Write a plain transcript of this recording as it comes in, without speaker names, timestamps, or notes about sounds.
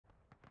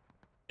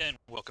And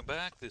welcome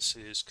back. This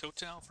is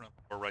Kotal from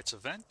Our Rights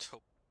Event.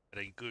 Hope you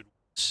had a good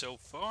week so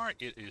far.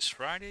 It is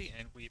Friday,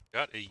 and we've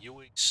got a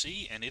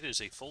UHC, and it is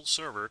a full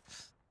server.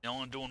 Now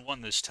I'm doing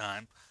one this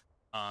time.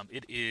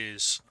 It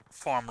is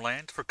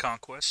Farmland for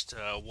Conquest,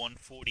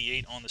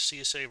 148 on the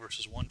CSA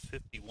versus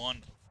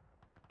 151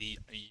 the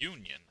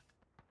Union.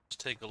 Let's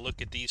take a look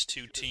at these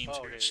two teams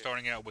here.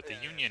 Starting out with the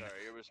Union,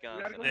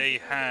 they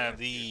have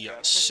the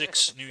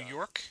 6 New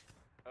York.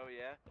 Oh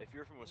yeah? If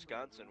you're from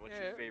Wisconsin, what's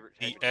your favorite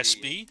The type of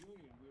SB.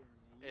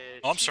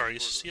 Oh, I'm sorry,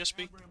 is it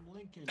CSB?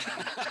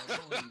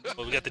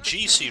 Well, we got the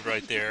GC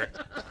right there.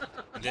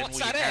 And then we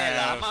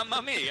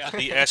have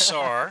the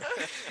SR,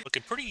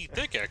 looking pretty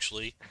thick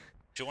actually,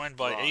 joined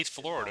by 8th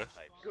Florida.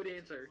 Good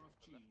answer.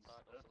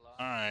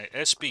 Alright,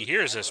 SB,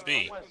 here's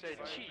SB.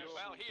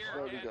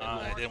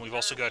 Then we've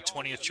also got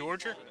 20th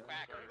Georgia,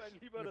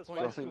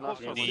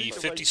 the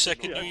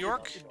 52nd New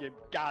York,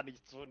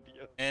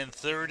 and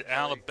 3rd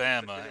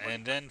Alabama.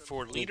 And then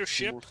for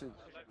leadership,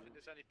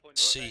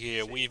 let's see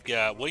here, we've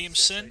got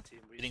Williamson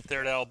leading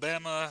 3rd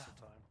Alabama,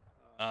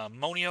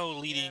 Monio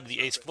leading the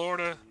 8th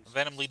Florida,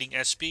 Venom leading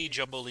SB,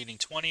 Jumbo leading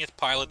 20th,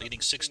 Pilot leading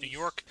 6th New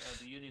York,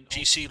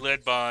 GC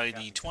led by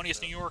the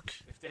 20th New York,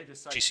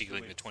 GC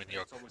leading the 20th New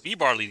York,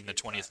 V-Bar leading the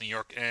 20th New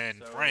York,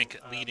 and Frank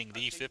leading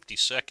the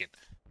 52nd.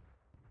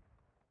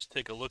 Let's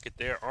take a look at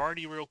their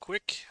arty real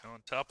quick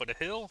on top of the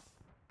hill.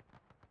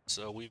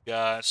 So we've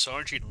got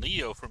Sergeant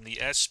Leo from the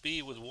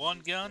SB with 1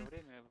 gun.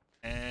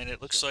 And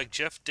it looks like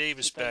Jeff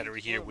Davis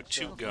battery here with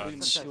 2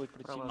 guns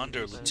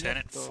under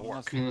Lieutenant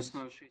Fork. Now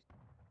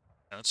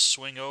let's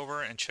swing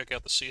over and check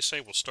out the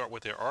CSA. We'll start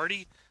with their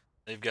arty.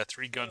 They've got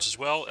 3 guns as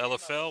well.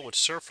 LFL with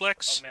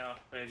Surflex,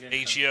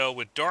 AGL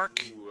with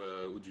Dark,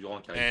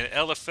 and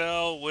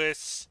LFL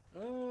with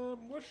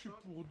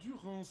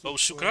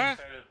Osukra.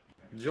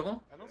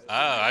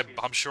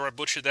 I'm sure I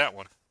butchered that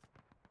one.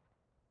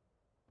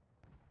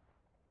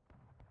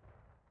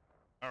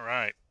 All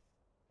right.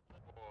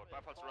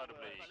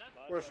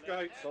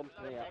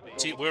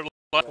 See, we're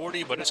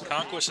 40, but it's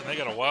Conquest, and they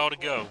got a while to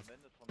go.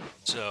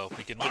 So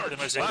we can look at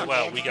them as they go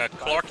out. We got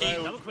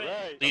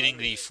Clarkey leading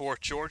the 4th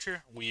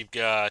Georgia. We've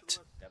got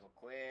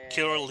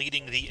Killer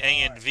leading the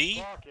ANV.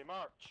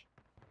 Let's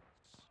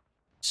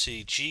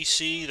see,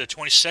 GC, the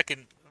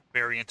 22nd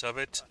variant of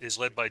it, is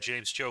led by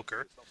James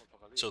Joker.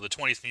 So the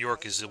 20th New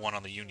York is the one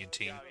on the Union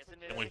team.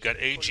 And we've got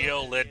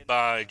AGL led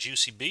by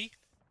Juicy B.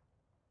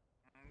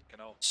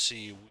 Let's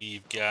see,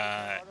 we've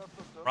got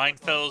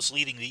Reinfelds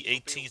leading the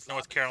 18th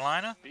North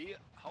Carolina.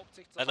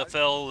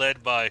 LFL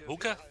led by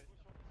Hookah.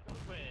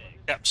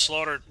 Cap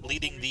Slaughter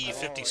leading the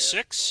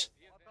 56.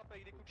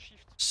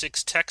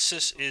 6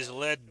 Texas is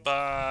led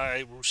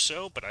by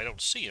Rousseau, but I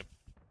don't see him.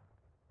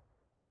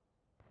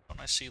 Don't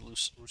I see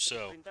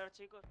Rousseau?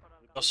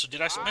 Also,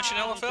 did I mention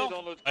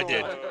LFL? I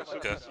did.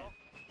 Okay.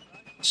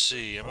 Let's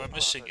see, am I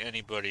missing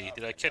anybody?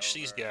 Did I catch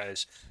these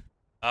guys?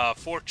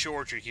 4th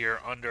Georgia here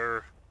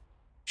under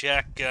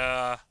Jack,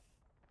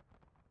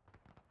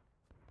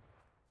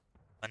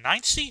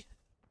 Manacy?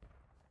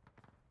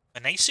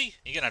 Manacy?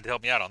 You're gonna have to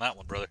help me out on that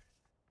one, brother.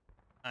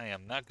 I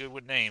am not good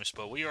with names,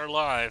 but we are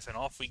live, and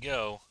off we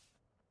go.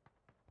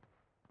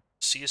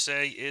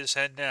 CSA is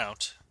heading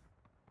out.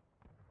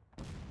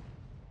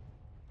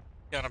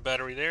 Got a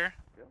battery there,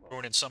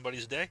 ruining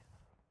somebody's day.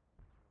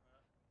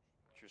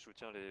 Je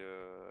soutiens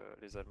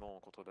les Allemands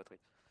en contre-batterie.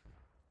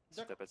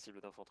 Si t'as pas de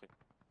cible d'infanterie.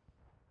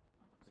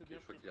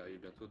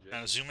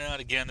 Now zoom out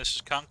again. This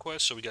is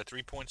Conquest, so we got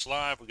 3 points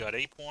live. We got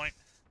A point,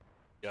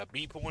 we got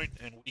B point,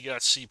 and we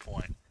got C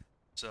point.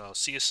 So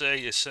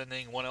CSA is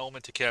sending 1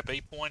 element to cap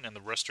A point, and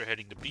the rest are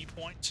heading to B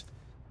point.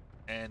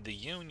 And the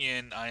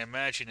Union, I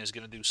imagine, is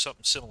going to do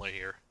something similar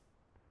here.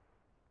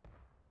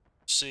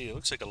 Let's see, it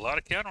looks like a lot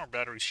of counter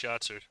battery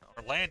shots are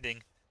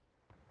landing,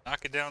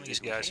 knocking down these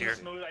guys here.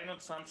 That's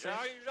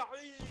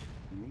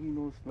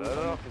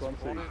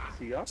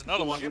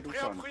another one.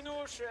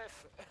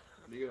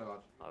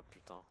 Ah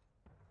putain.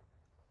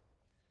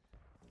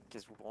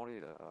 Qu'est-ce que vous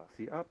branlez là?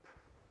 Sie ab.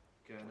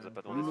 Vous avez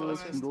pas demandé de faire la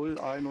sieste?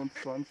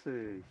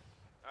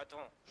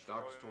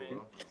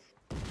 021.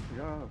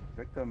 Ja,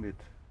 weg damit.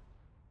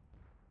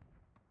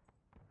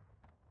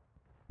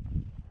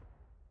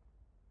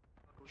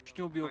 Чуть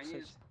не убил,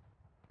 кстати.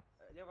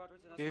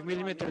 И в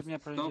миллиметр от меня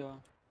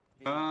пролетело.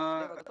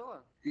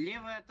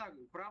 Левая так,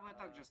 правая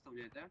также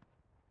оставляет, да?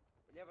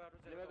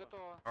 Левая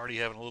готова. Already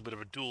having a little bit of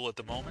a duel at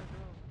the moment.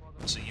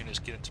 As the units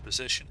get into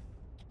position.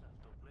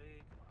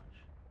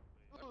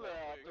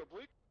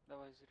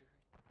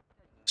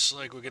 Looks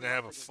like we're going to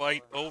have a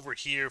fight over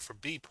here for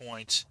B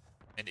points,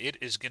 and it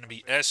is going to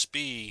be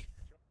SB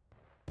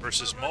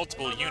versus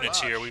multiple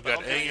units here. We've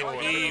got A and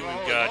B,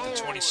 we've got the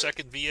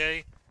 22nd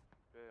VA,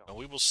 and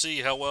we will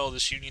see how well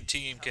this Union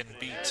team can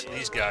beat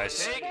these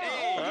guys.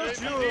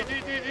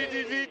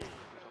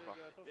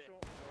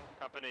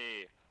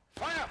 Company.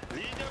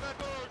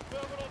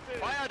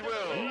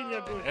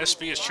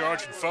 SB is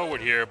charging forward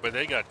here, but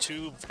they got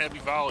 2 heavy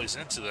volleys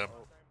into them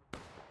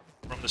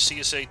from the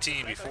CSA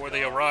team before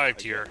they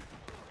arrived here.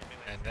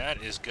 And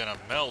that is going to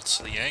melt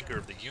the anchor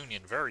of the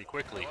Union very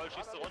quickly.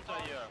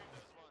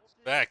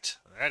 In fact,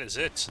 that is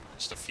it.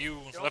 Just a few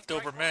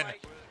leftover men,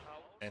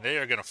 and they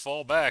are going to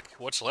fall back.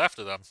 What's left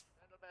of them?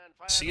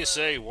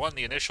 CSA won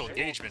the initial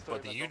engagement,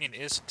 but the Union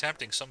is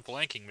attempting some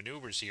flanking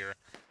maneuvers here.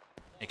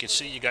 You can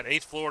see you got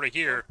 8th Florida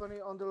here.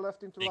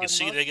 You can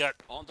see they got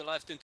on the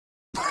left into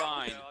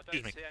line.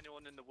 Excuse me.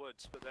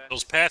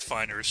 Those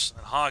Pathfinders,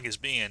 and Hog is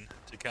being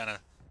to kind of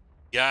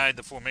guide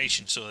the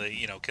formation so they,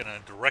 you know, kind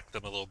of direct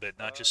them a little bit,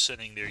 not just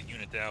sending their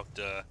unit out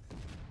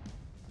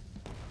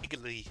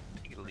eagerly,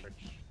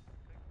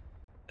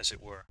 as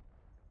it were.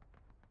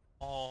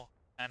 All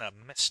kind of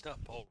messed up,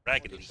 all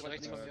raggedly.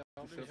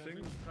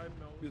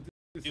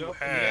 You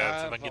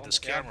have, if I can get this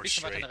camera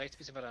straight,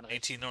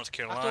 18 North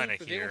Carolina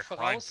here.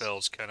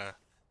 Rheinfeld's kind of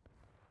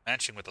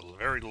matching with a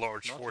very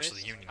large force of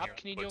the Union here.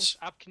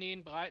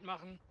 Abknien, breit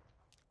machen.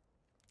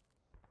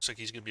 Looks like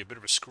he's going to be a bit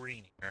of a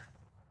screen here.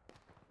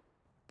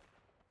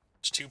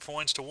 It's 2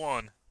 points to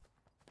 1.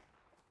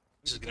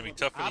 This is going to be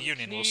tough for the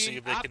Union. We'll see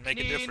if they can make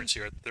a difference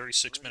here at the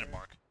 36-minute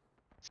mark.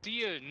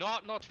 Ziel,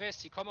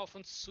 Nord-Nordwest, die kommen auf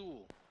uns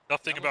zu.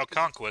 Tough thing about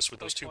Conquest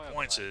with those 2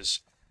 points is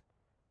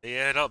they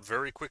add up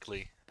very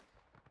quickly.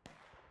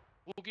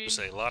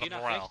 Say a lot of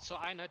morale. Zur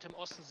Einheit im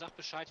Osten, sagt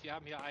Bescheid, wir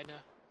haben hier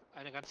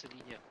eine ganze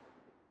Linie.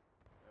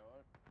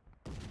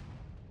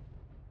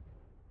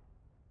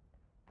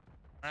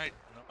 Alright,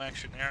 no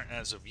action there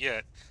as of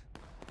yet.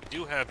 We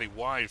do have a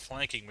wide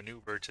flanking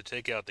maneuver to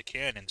take out the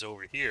cannons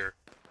over here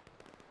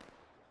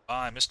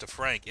by Mr.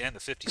 Frank and the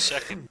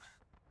 52nd.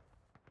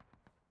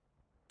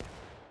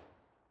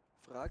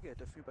 Frage, hat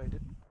er viel bei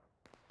hinten?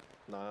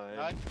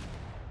 Nein.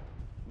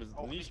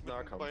 Nicht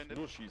Nahkampf,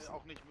 nur schießen.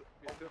 Auch nicht mit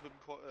dem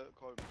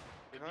Kolben.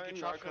 Kein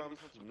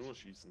Nahkampf, nur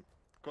schießen.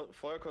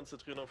 Feuer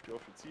konzentrieren auf die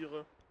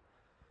Offiziere.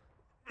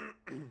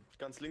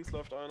 Ganz links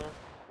läuft einer.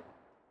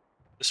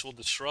 This will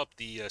disrupt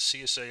the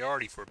CSA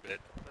Arty for a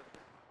bit.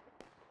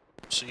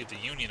 See if the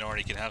Union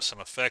Arty can have some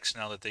effects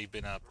now that they've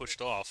been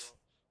pushed off.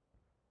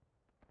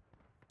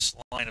 This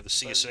line of the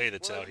CSA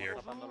that's out here.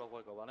 I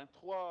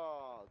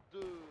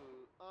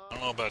don't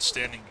know about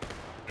standing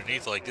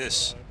underneath like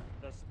this.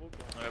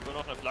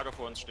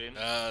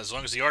 As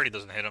long as the Arty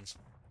doesn't hit him.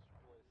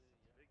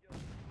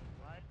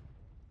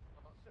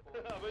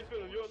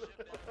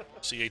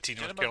 C-18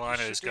 North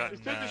Carolina has gotten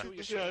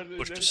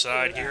pushed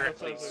aside here.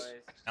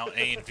 Now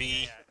A and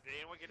V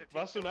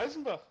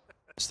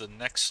is the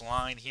next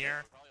line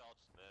here.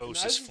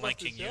 Closest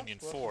flanking Union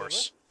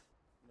force.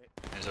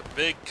 There's a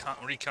big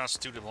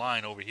reconstituted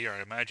line over here.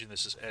 I imagine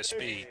this is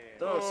SB.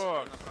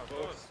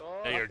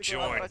 They are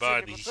joined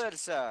by the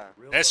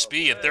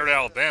SB and 3rd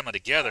Alabama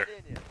together.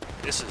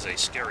 This is a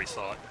scary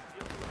thought.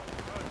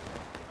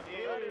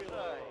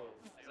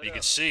 You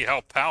can see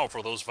how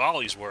powerful those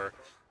volleys were.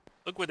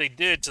 Look what they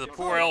did to the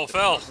poor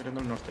LFL.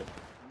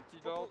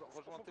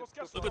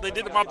 Look what they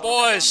did to my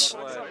boys.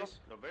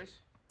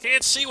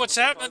 Can't see what's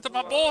happening to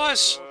my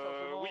boys.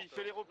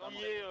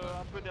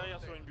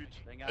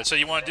 That's how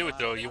you want to do it,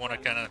 though. You want to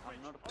kind of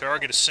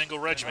target a single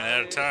regiment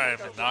at a time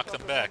and knock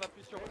them back.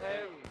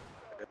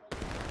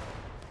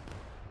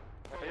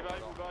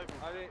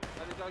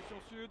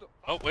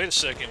 Oh, wait a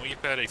second. We've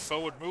had a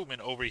forward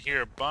movement over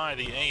here by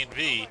the A and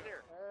V.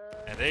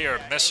 And they are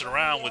messing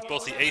around with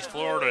both the 8th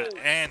Florida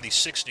and the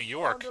 6th New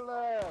York.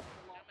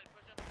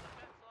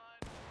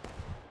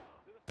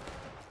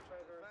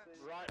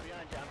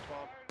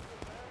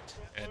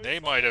 And they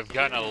might have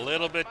gotten a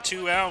little bit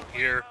too out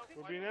here.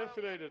 We're being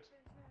enfiladed.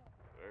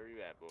 Where are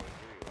you at, boys?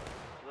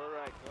 Where are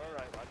you at? Go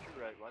right. Watch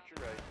your right. Watch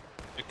your right.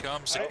 Here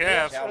comes the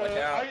calf.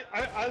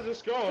 I'll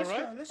just go,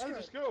 alright? I'll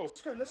just go.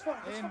 Let's go. A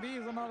and B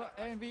is another,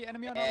 A and B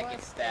enemy on the left.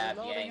 Get stabbed,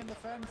 Loading gang. in the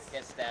fence.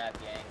 Get stabbed,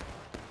 gang.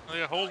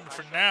 They're holding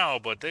for now,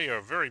 but they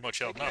are very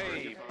much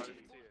outnumbered.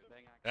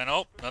 And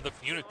oh, another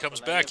unit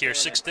comes back here.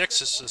 6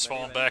 Dexys has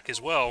fallen back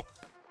as well,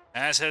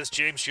 as has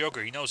James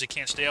Joker. He knows he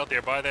can't stay out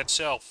there by that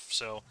self,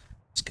 so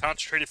it's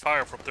concentrated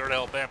fire from 3rd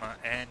Alabama,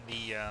 and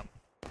the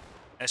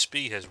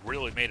SB has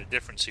really made a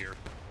difference here.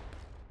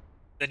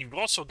 Then you've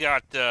also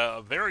got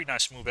a very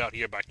nice move out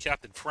here by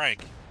Captain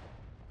Frank,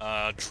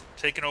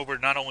 taking over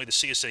not only the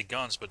CSA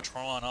guns, but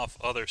drawing off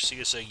other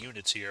CSA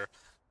units here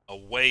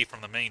away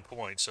from the main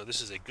point. So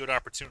this is a good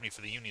opportunity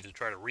for the Union to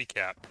try to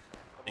recap.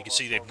 You can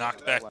see they've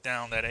knocked back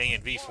down that A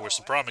and V force.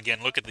 The problem again,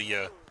 look at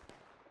the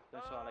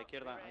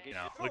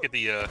look at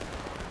the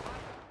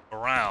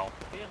morale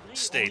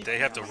state. They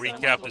have to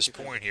recap this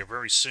point here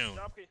very soon.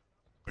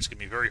 It's going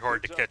to be very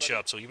hard to catch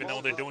up. So even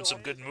though they're doing some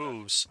good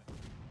moves,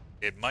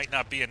 it might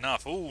not be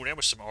enough. Ooh, there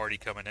was some Arty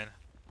coming in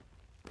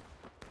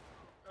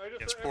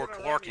against poor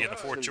Clarky in the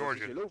Fort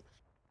Georgia.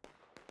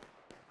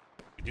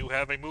 We do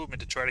have a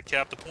movement to try to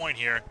cap the point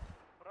here.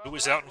 Who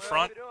is out in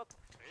front?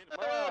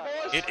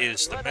 It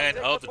is the men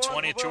of the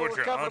 20th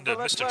Georgia under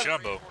Mr.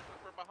 Jumbo.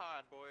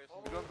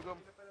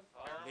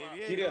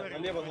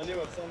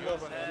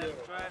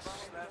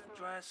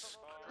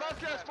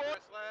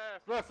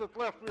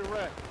 Left, we're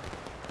right.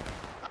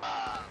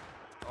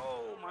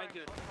 Oh my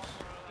goodness.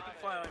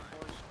 Keep firing,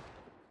 boys.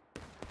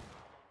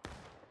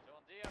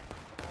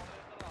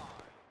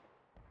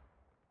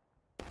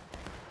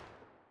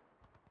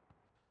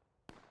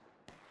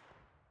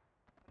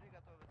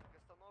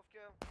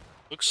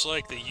 Looks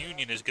like the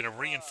Union is going to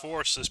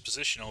reinforce this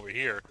position over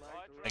here.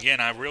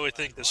 Again, I really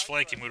think this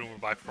flanking maneuver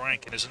by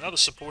Frank, and there's another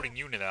supporting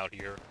unit out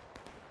here.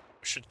 I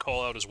should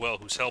call out as well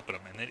who's helping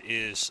him, and it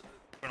is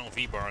Colonel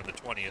V-Bar on the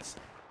 20th.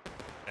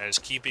 That is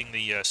keeping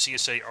the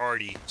CSA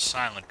Arty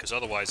silent, because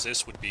otherwise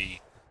this would be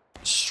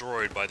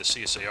destroyed by the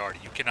CSA Arty.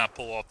 You cannot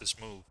pull off this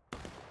move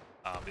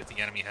if the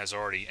enemy has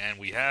Arty. And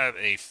we have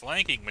a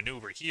flanking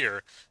maneuver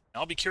here.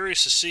 I'll be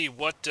curious to see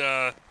what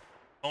Onio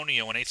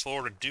and 8th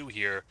Florida do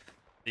here.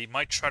 They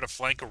might try to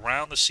flank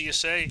around the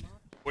CSA,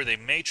 or they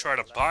may try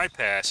to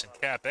bypass and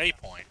cap A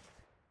point.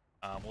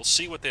 We'll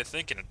see what they're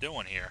thinking of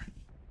doing here.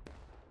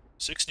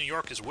 6 New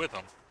York is with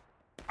them.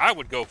 I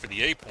would go for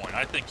the A point.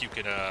 I think you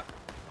could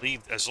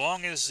leave, as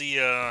long as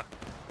the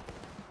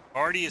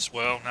Arty is,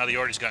 well, now the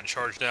Arty's gotten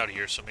charged out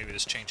here, so maybe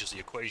this changes the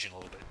equation a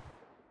little bit.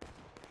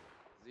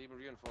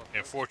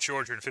 And Fort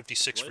Georgia and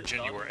 56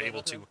 Virginia were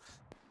able to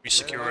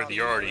resecure the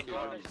Arty.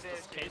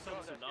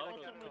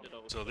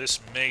 So this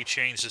may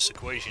change this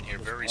equation here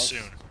very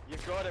soon. You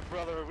got it,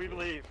 brother. We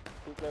believe.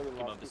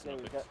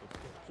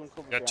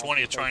 Got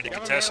 20th trying to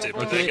contest it,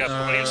 but they got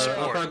plenty of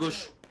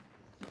support.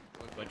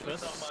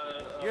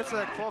 Yes,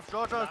 sir. Fort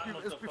Georgia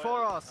is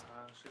before us.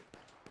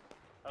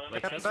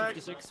 Like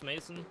 56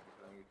 Mason.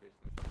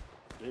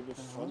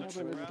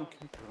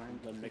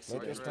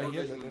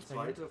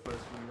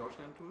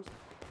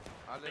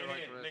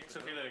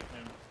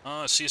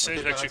 CSA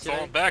is actually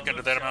falling back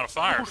under that amount of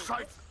fire.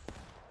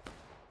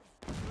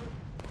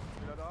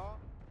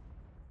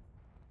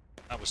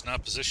 I was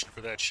not positioned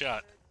for that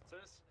shot.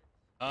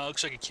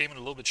 Looks like it came in a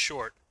little bit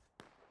short.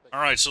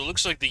 Alright, so it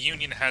looks like the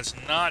Union has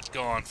not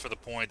gone for the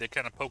point. They're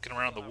kind of poking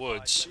around the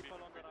woods.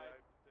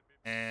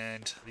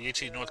 And the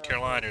 18th North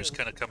Carolina is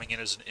kind of coming in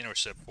as an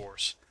intercept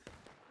force.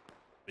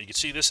 But you can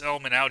see this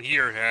element out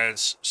here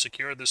has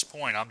secured this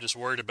point. I'm just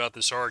worried about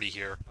this Arty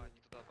here.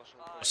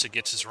 Once it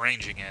gets its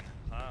ranging in.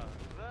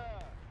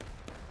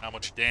 How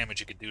much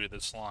damage it could do to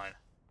this line.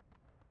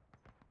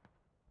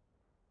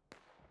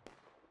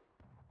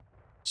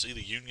 See,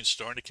 the Union's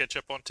starting to catch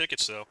up on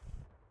tickets, though.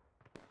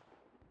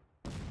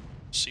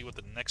 See what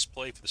the next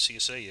play for the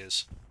CSA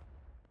is.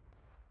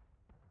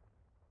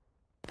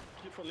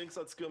 Hier von links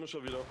als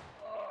Skirmisher wieder.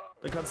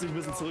 Dann kannst du dich ein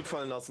bisschen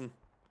zurückfallen lassen.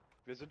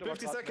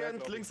 50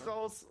 Second, links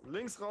raus,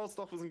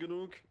 doch, wir sind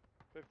genug.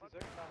 50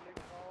 Second nach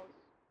links raus.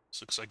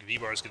 This looks like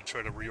V-Bar is going to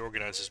try to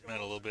reorganize his men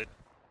a little bit.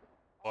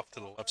 Off to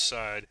the left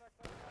side.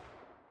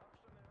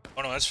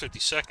 Oh no, that's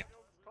 52nd.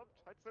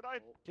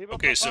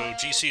 Okay, so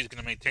GC is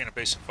going to maintain a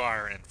basic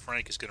fire, and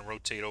Frank is going to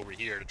rotate over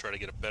here to try to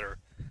get a better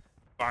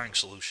firing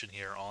solution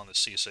here on the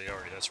CSA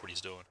Arty. That's what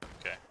he's doing.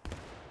 Okay.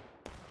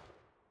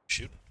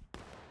 Shoot.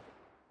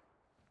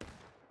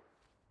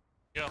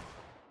 Go.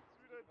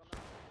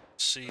 Let's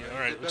see.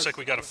 Alright, looks like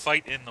we got a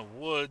fight in the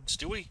woods.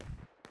 Do we?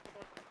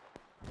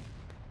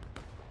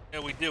 Yeah,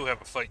 we do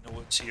have a fight in the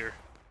woods here.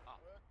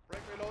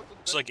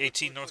 Looks like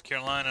 18 North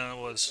Carolina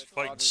was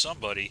fighting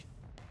somebody.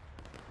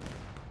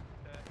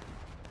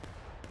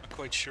 Not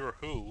quite sure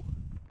who.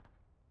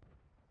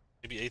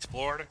 Maybe 8th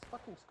Florida?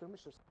 Fucking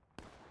skirmishers.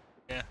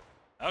 Yeah.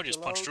 I would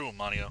just punch through him,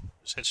 Manio.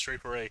 Just head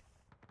straight for A.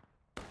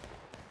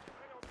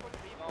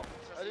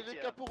 Allez les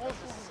capos rouges,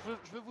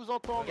 je vais vous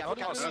entendre.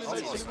 Allez, on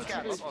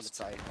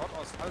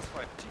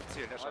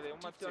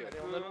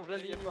allonge la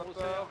ligne,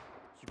 moteur.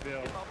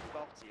 Super.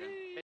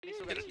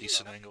 Get a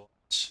decent angle.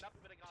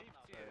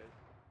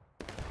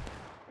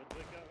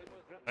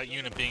 That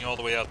unit being all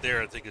the way out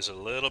there, I think, is a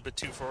little bit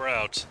too far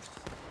out.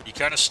 You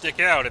kind of stick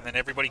out, and then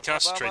everybody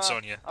concentrates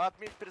on you.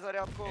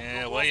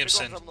 Yeah,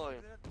 Williamson.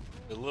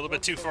 A little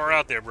bit too far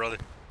out there, brother.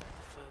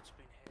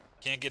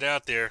 Can't get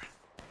out there.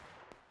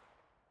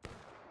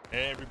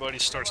 Everybody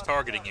starts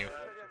targeting you.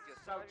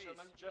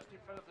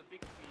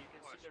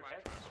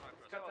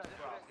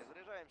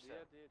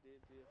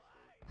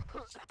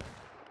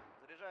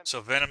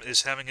 So Venom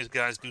is having his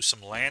guys do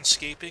some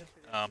landscaping,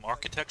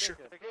 architecture.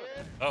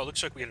 Oh,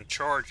 looks like we had a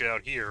charge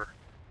out here.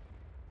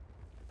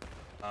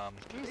 I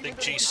think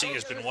GC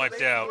has been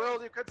wiped out,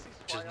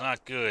 which is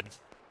not good.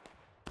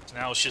 So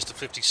now it's just a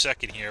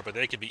 52nd here, but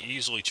they could be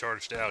easily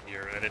charged out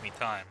here at any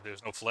time.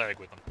 There's no flag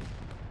with them.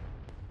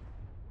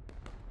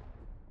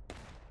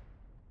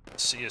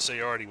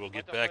 CSA Arty will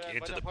get back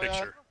into the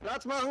picture.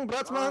 Platz machen,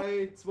 Platz machen!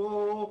 3, 2,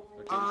 1.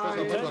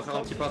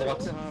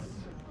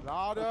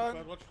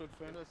 Laden!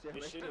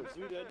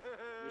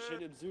 Wir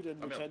stehen im Süden,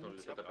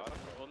 Lieutenant.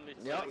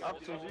 Ja,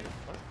 ab zum Süden.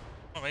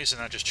 Well, Mason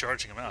not just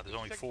charging them out. There's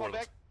only 4 of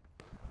them.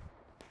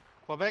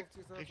 Vorweg,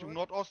 Richtung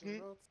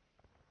Nordosten.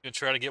 Gonna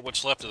try to get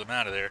what's left of them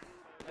out of there.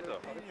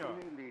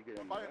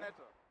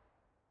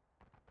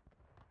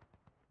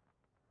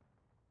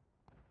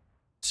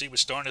 See, we're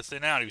starting to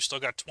thin out. We've still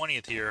got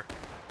 20th here.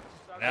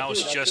 Now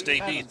it's just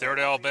AB. 3rd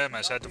Alabama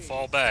has had to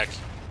fall back.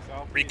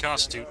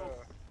 Reconstitute.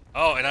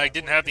 Oh, and I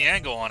didn't have the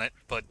angle on it,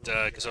 but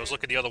because I was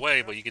looking the other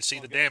way, but you can see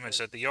the damage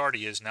that the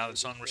Arty is now that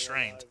it's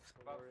unrestrained.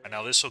 And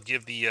now this will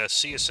give the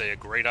CSA a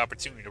great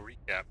opportunity to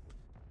recap.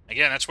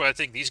 Again, that's why I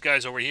think these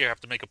guys over here have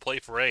to make a play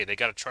for A. They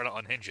got to try to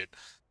unhinge it.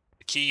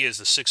 The key is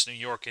the 6th New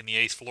York and the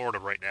 8th Florida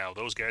right now.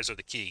 Those guys are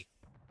the key.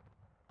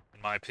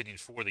 in my opinion,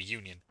 for the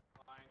Union.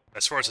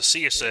 As far as the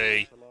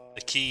CSA,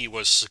 the key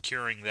was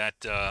securing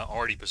that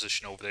Artie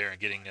position over there and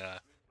getting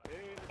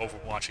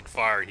overwatching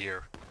fire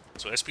here.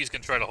 So SP's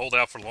going to try to hold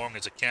out for long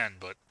as it can,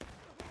 but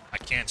I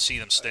can't see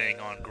them staying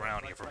on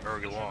ground here for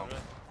very long.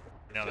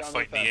 Now they're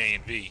fighting the A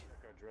and B.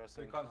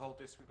 We can't hold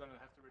this, we're gonna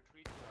have to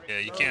retreat. Yeah,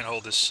 you can't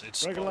hold this.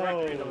 It's... Pick up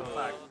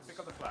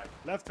the flag.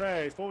 Left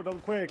face, forward on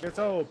quick, let's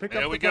go. Pick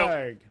up the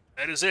flag.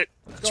 That is it.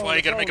 That's why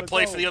you gotta make a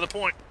play for the other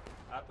point.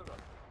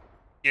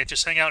 Yeah,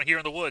 just hang out here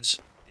in the woods.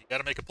 You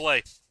gotta make a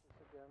play.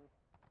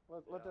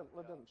 Let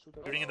them shoot.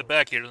 Shooting in the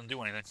back here doesn't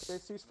do anything.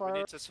 We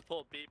need to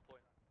support B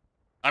point.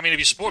 I mean, if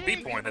you support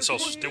B point, that's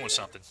also doing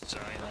something. So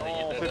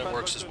that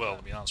works as well,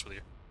 to be honest with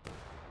you.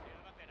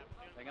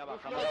 Le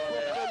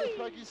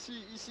flag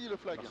ici le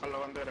flag.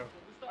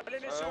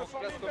 Allez messieurs, on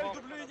forme une belle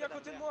double ligne à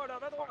côté de moi là,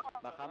 va droit.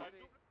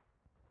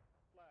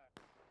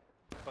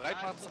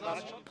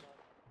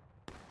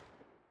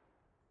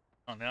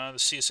 Oh, now the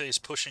CSA is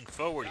pushing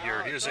forward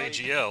here. Here's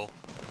AGL.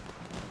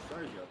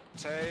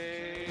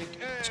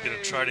 It's going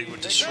to try to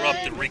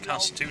disrupt the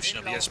reconstitution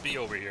of the SB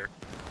over here.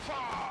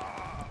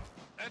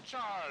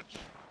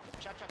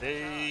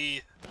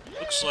 They...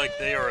 looks like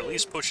they are at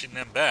least pushing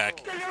them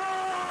back,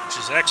 which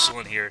is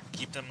excellent here.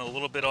 Keep them a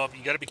little bit off.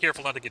 You got to be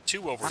careful not to get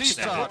too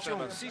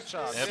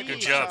overextended. Have a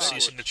good job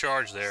ceasing the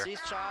charge there.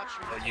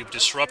 You've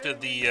disrupted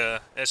the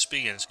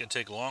SB, and it's going to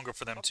take longer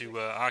for them to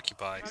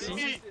occupy.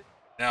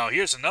 Now,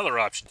 here's another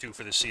option, too,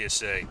 for the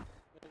CSA.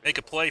 Make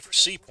a play for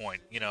C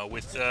point, you know,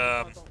 with,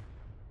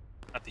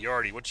 not the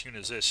Artie. Which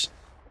unit is this?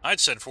 I'd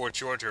send Fort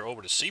Georgia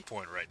over to C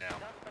point right now.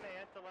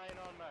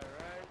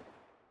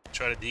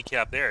 Try to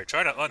decap there.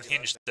 Try to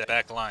unhinge that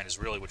back line is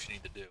really what you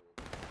need to do.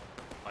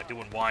 By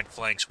doing wide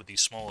flanks with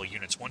these smaller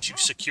units. Once you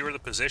secure the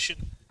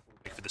position,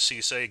 wait for the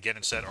CSA again,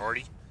 it's that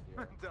Artie,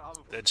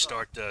 then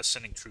start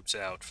sending troops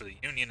out. For the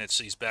Union, it's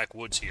these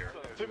backwoods here.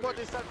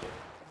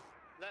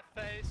 Left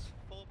face,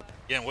 full back.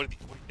 Again, what are you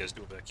guys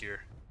doing back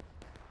here?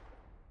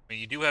 I mean,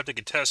 you do have to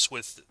contest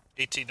with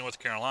 18 North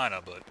Carolina,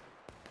 but...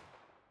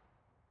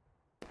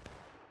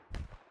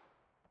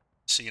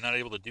 see, you're not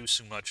able to do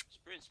so much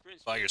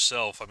by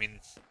yourself. I mean...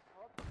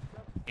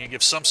 you can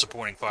give some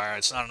supporting fire.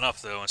 It's not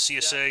enough, though. And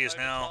CSA is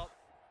now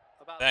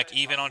back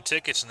even on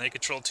tickets, and they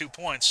control 2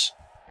 points.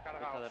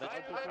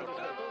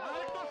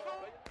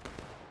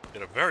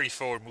 Got a very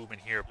forward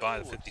movement here by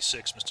the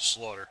 56, Mr.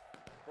 Slaughter.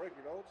 Break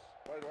reloads,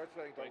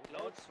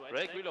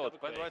 Break reloads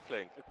by the right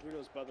flank.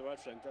 Reloads by the right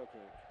flank, okay.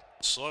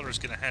 Slaughter's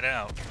going to head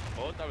out.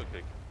 Oh, double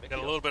click. Got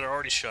a little bit of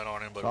Artie shot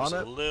on him, but it was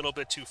a little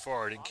bit too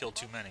far. Didn't kill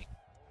too many.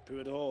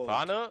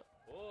 Fahne.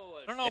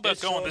 I don't know about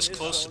going this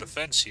close to the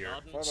fence here.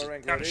 It's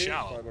kind of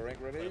shallow. Fiber rank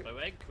ready.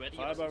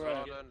 Fiber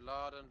rank.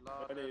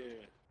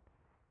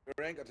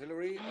 Rank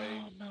artillery.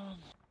 Oh, no.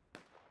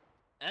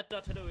 At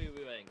artillery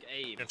rank.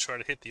 I'm gonna try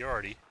to hit the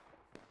Artie.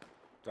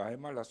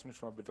 Daheim, lass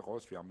mich mal bitte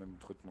raus. Wir haben im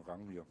 3.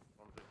 Rang hier.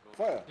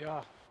 Feuer.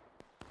 Ja.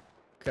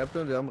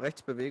 Captain, wir haben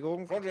rechts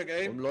Bewegung.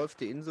 Umläuft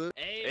die Insel.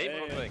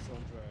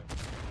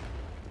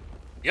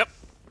 Yep.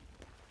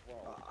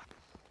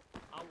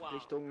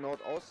 Richtung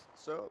Nordost,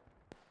 Sir.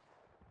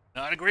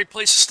 Not a great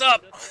place to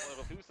stop.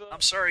 I'm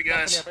sorry,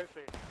 guys.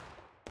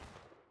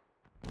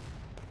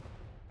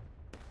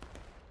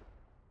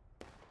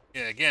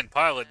 Yeah, again,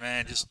 pilot,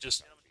 man, just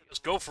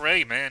go for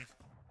A, man.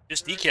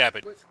 Just decap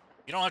it.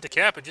 You don't have to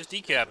cap it, just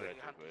decap it.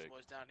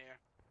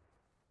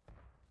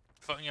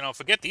 You know,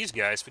 forget these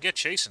guys. Forget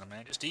chasing them,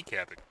 man. Just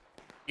decap it.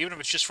 Even if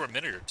it's just for a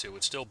minute or two,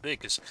 it's still big.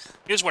 Because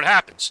here's what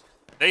happens.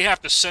 They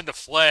have to send a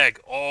flag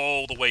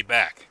all the way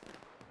back.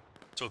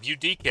 So if you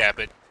decap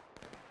it,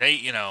 they,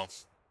 you know,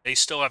 they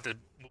still have to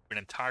move an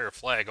entire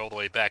flag all the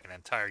way back, an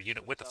entire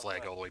unit with the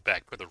flag all the way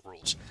back per the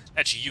rules.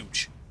 That's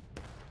huge.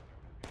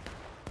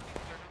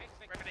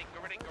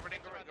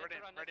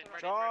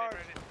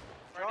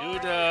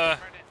 Dude,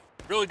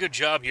 really good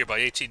job here by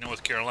 18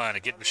 North Carolina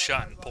getting the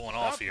shot and pulling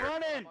off here.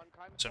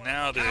 So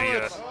now the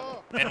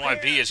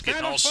NYV is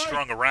getting all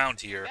strung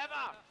around here.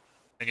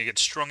 They're going to get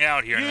strung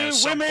out here, and then at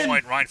some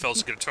point,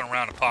 Reinfeld's going to turn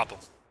around and pop them.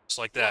 Just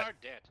like that.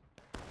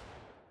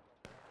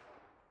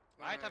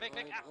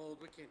 Hold,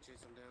 we can't chase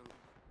them down.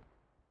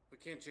 We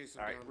can't chase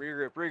them down.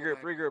 Alright,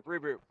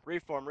 regroup.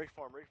 Reform.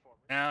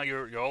 Now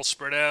you're all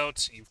spread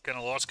out. You've kind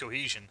of lost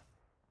cohesion.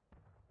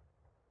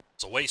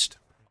 It's a waste,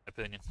 in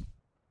my opinion.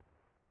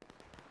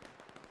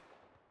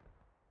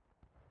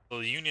 So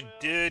the Union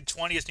did,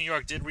 20th New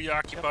York did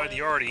reoccupy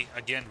the Artie.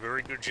 Again,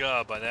 very good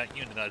job by that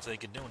unit, I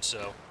think, in doing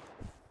so.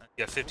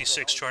 You got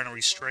 56 trying to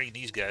restrain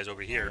these guys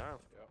over here.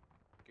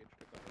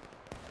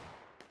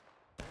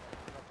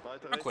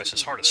 Conquest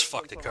is hard as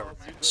fuck to cover,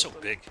 man. It's so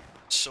big.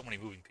 So many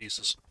moving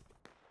pieces.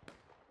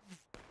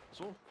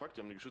 So, fuck,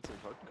 die haben die Geschütze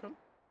nicht halten können.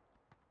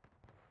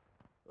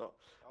 Ja.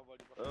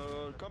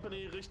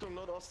 Company Richtung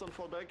Nordosten,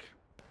 fall back.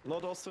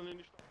 Nordosten in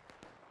die Stadt.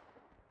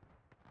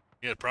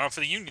 Yeah, the problem for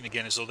the Union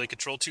again is though they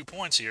control 2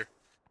 points here.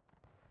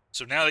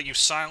 So now that you've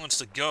silenced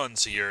the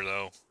guns here,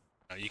 though,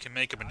 you can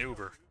make a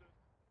maneuver.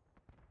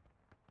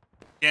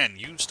 Again,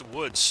 use the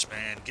woods,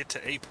 man. Get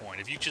to A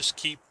point. If you just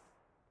keep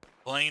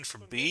playing for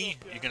B,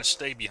 you're going to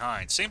stay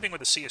behind. Same thing with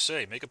the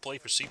CSA. Make a play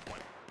for C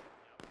point.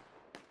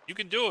 You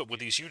can do it with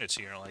these units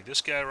here. Like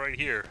this guy right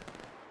here.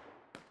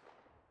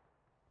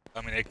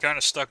 I mean, they're kind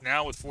of stuck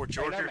now with Fort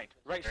Georgia.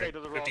 Right side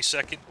of the rock.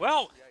 52nd.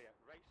 Well,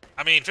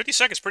 I mean,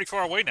 52nd's pretty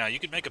far away now. You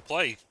can make a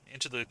play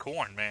into the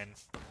corn, man.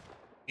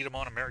 Need them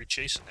on a merry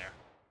chase in there.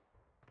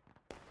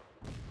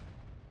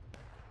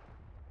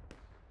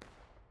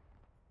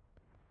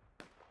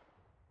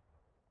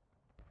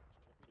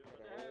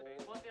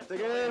 C'est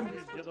game.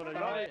 Viens dans la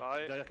ligne.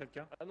 Derrière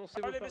quelqu'un.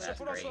 Annoncez vos messieurs,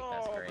 pour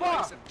l'instant.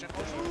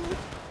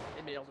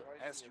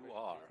 As you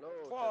are.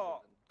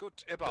 3. Good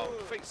about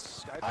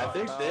face. I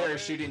think they're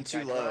shooting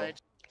too low.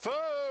 Feu.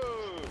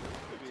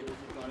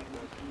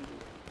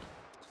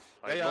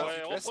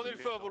 Reprenez le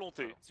feu à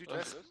volonté.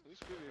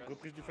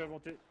 Reprise du feu à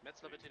volonté.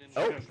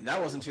 Oh, that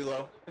wasn't too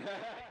low.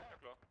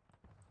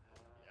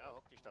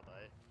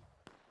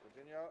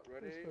 Virginia,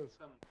 ready?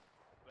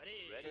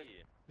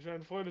 Ready.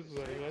 Scheinen Freunde zu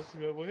sein, ich weiß nicht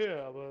mehr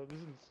woher, aber wir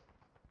sind's.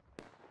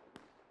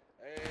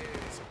 Hey.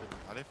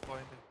 Alle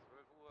Freunde.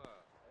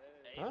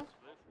 Hä?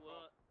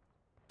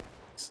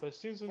 Bei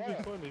Steam sind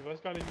wir Freunde, ich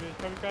weiß gar nicht mehr, ich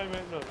kann mich gar nicht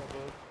mehr erinnern,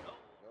 aber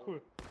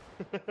cool.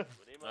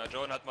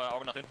 Joan hat mal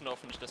Augen nach hinten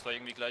offen, nicht, dass wir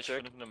irgendwie gleich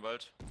hinten im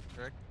Wald.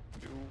 Check.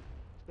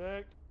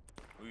 Stack.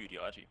 Ui, die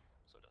Arti.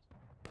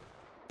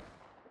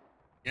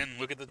 Again,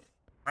 look at the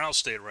morale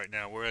state right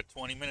now. We're at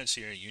 20 minutes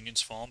here.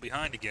 Union's falling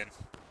behind again.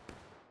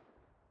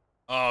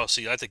 Oh,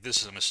 see, I think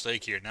this is a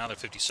mistake here. Now that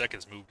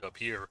 52nd's moved up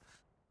here.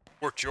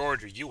 Fort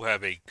Georgia, you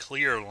have a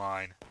clear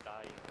line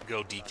to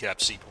go decap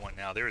C point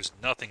now. There is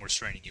nothing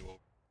restraining you over.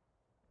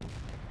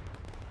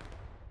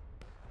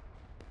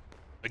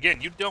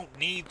 Again, you don't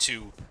need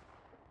to,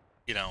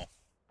 you know,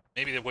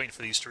 maybe they're waiting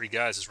for these 3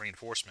 guys as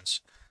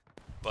reinforcements,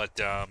 but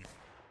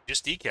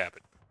just decap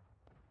it.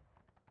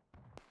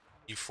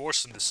 You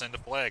force them to send a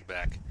flag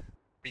back.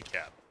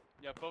 Recap.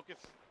 Yeah, focus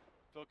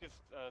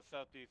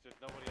southeast. There's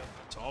nobody else.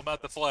 It's all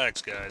about the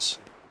flags, guys.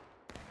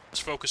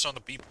 Let's focus on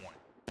the B point.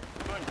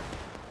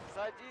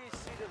 Садись,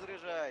 сидя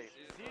заряжай.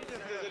 Сидя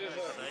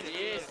заряжай.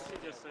 Есть.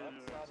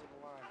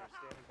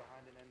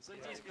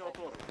 Садись,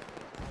 Мелотор.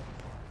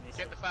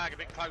 Get the flag a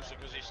bit closer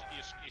because it's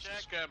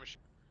a skirmish.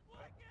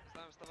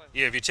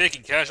 Yeah, if you're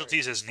taking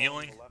casualties as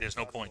kneeling, there's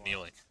no point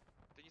kneeling.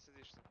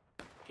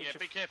 Yeah,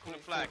 be careful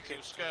with the flag, it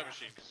was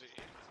skirmishing because it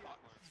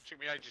took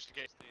me ages to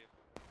get.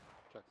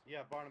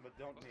 Yeah, Barnabas,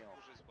 don't kneel.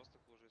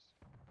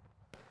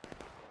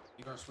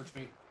 You gonna switch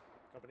me?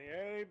 Company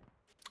A.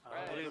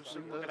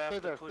 We're gonna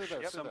have to push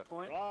at some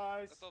point.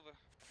 Rise.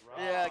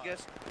 Yeah, I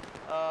guess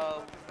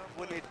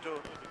we need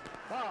to.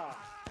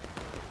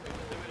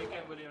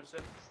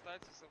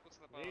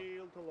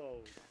 Kneel to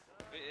load.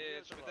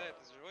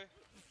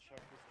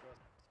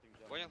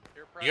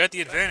 You got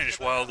the advantage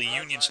while the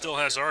Union still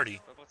has Artie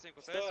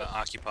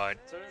occupied.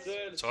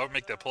 So I'll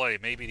make that play.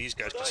 Maybe these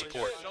guys can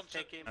support.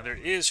 Now there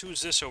is,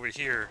 who's this over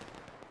here?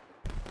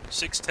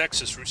 6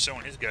 Texas, Rousseau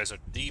and his guys are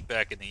deep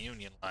back in the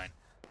Union line.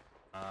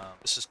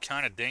 This is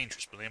kind of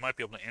dangerous, but they might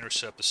be able to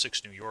intercept the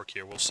 6 New York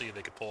here. We'll see if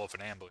they can pull off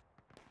an ambush.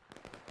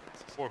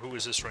 Or who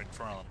is this right in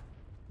front of them?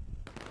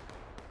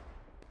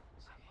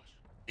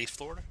 8th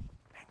Florida?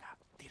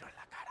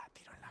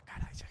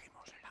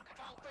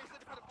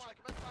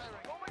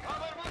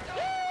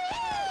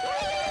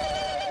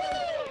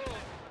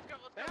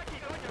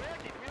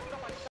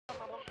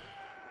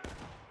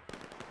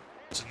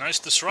 It's a nice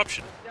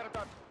disruption.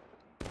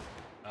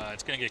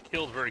 It's going to get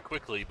killed very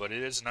quickly, but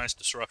it is a nice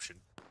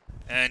disruption.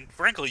 And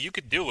frankly, you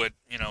could do it,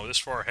 you know, this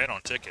far ahead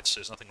on tickets.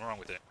 There's nothing wrong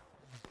with it.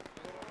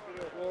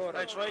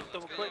 Right,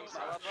 double quick.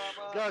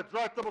 Guys,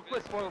 right, double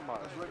quick, forward.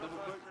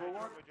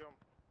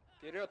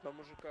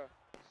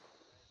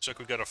 Looks like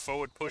we got a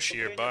forward push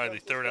here by the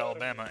 3rd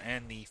Alabama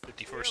and the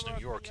 51st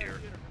New York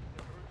here.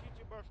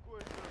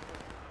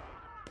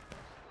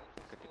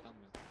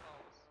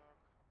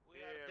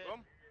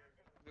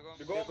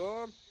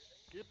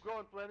 Keep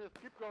going, Planet.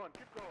 Keep going.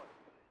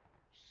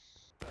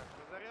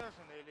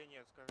 Заряжено или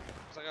нет, скажи?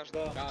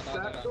 Заряжено. Да.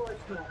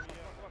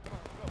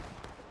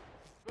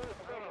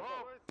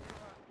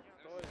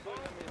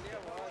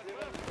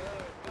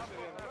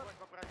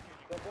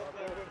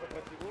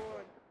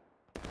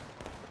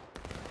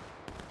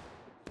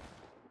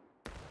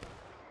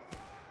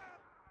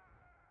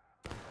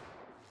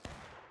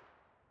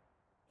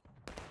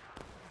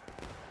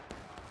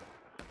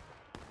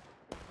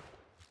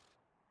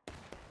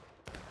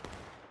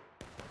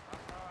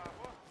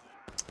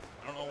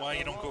 I don't know why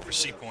you don't go for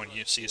C point,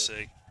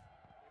 CSA.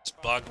 It's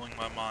boggling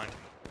my mind.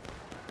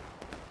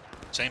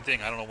 Same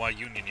thing, I don't know why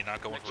Union, you're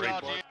not going for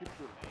 8 point.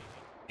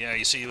 Yeah,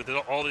 you see, with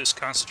all this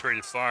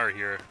concentrated fire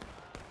here,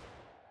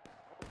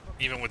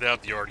 even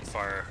without the Artie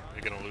fire,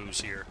 they're going to lose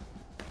here.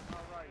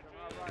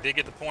 They did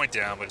get the point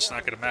down, but it's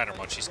not going to matter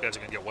much. These guys are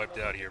going to get wiped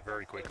out here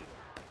very quickly.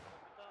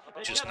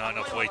 Just not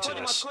enough weight to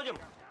this.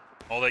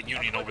 All that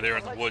Union over there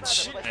in the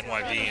woods,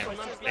 NYV and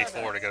 8th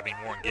Florida, got to be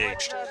more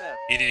engaged.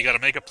 Either you got to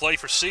make a play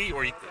for C,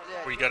 or you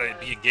got to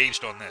be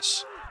engaged on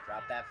this.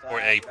 Drop that flag. Or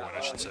A point,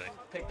 I should say.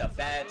 Picked a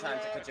bad time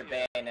to put your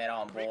bayonet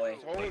on, boy.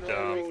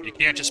 But you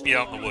can't just be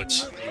out in the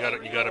woods. You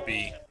gotta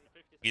be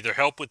either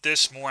help with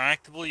this more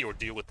actively or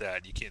deal with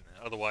that. You can't.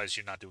 Otherwise,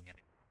 you're not doing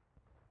anything.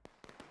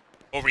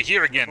 Over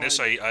here again, this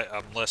I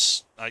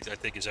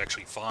think is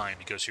actually fine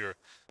because you're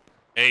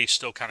A,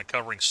 still kind of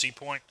covering C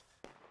point,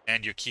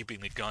 and you're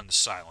keeping the guns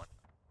silent.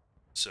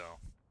 So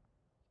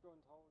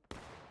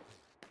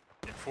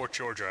in Fort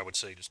Georgia, I would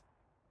say just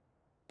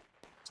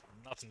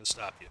nothing to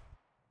stop you.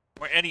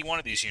 Or any one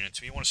of these units.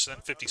 If you want to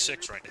send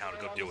 56 right now to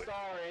go do it.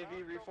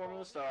 AV, reform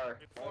the star.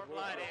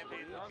 Farmland, AV.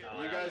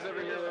 You guys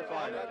over here, they're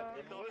fine.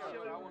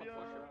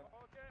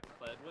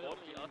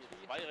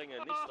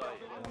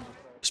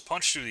 Just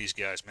punch through these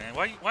guys, man.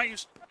 Why you...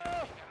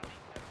 Got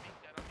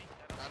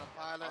a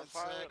pilot, I'm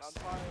fired.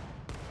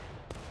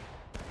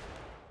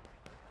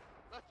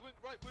 Left wing,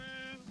 right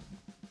wing.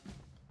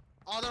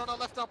 Oh, they're on our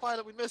left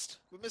pilot. We missed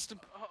him.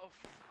 Oh,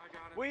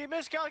 we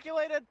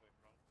miscalculated.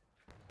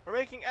 We're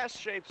making S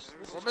shapes.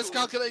 We're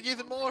miscalculating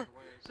even more.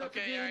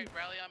 Okay, alright,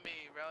 rally on me.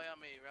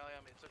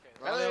 It's okay.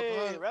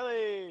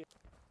 Rally.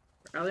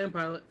 Rally on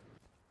pilot.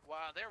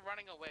 Wow, they're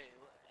running away.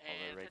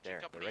 And right Hitching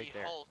there, Company, they're right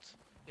there. halt.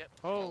 Yep.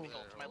 Oh.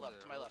 Hold, to my left.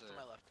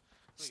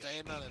 Stay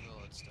in that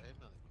village. Stay in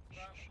that.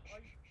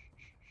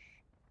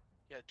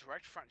 Yeah,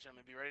 direct front,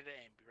 gentlemen. Be ready to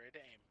aim.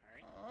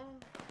 Alright?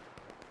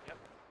 Yep.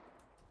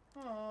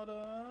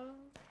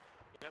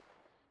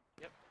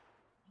 Yep.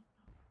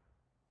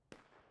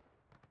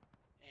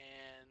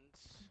 And...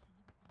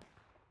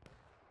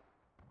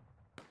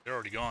 They're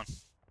already gone.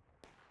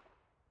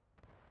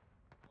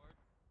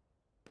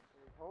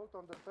 Hold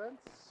on the fence.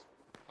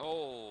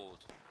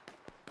 Hold.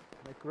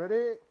 Make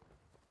ready.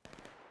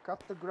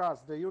 Cut the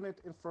grass. The unit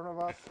in front of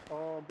us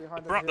or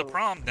behind the hill. The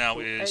problem now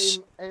So is...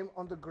 Aim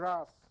on the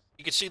grass.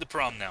 You can see the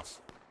problem now.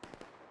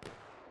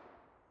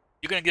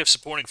 You're going to give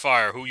supporting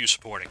fire. Who are you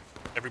supporting?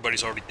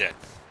 Everybody's already dead.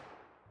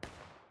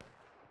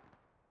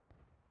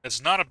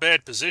 It's not a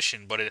bad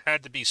position, but it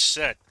had to be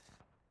set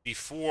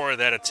before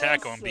that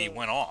attack on B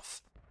went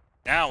off.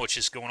 Now it's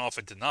just going off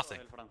into nothing.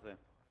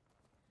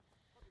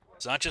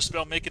 It's not just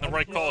about making the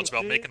right call, it's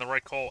about making the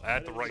right call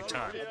at the right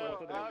time.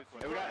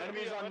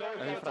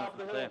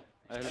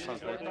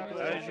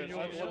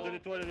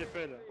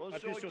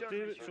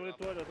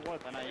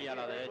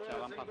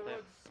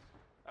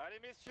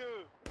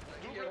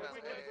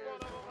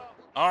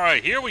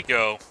 Alright, here we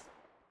go.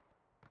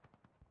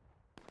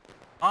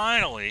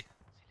 Finally.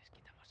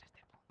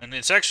 And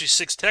it's actually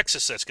 6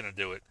 Texas that's going to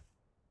do it.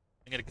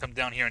 I'm going to come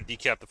down here and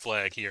decap the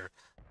flag here.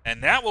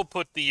 And that will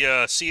put the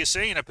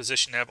CSA in a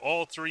position to have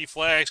all 3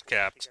 flags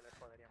capped.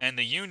 And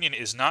the Union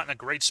is not in a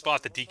great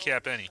spot to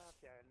decap any.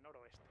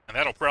 And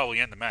that'll probably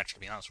end the match, to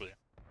be honest with you.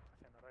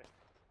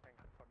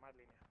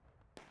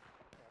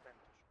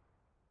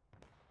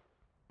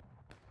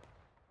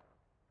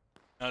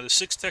 Now, the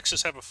 6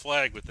 Texas have a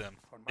flag with them.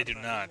 They do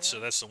not, so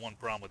that's the one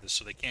problem with this.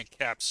 So they can't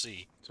cap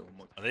C.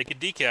 Now, they can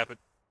decap it.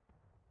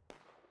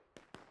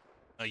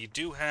 Now, you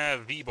do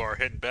have V-Bar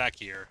heading back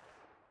here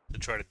to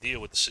try to deal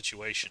with the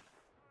situation.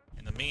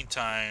 In the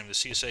meantime, the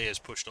CSA has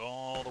pushed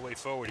all the way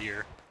forward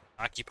here,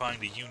 occupying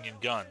the Union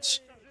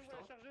guns.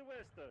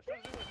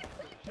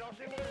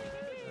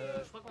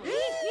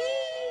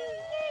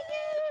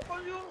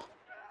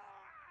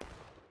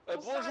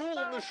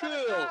 Bonjour,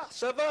 monsieur.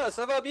 Ça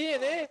va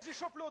bien, eh? Vas-y,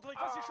 chope-le, Audrey,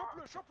 vas-y,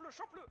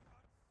 chope-le.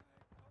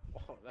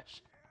 Oh,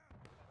 vache.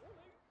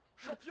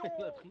 Champion.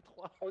 Il a pris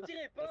 3. On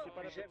dirait pas,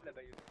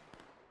 là-bas.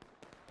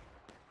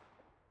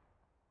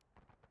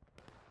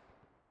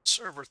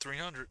 Server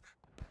 300.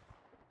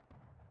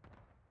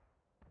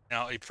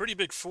 Now, a pretty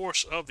big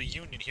force of the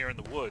Union here in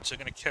the woods. They're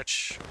going to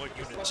catch what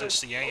units is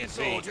the A and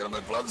B. It's going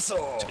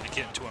to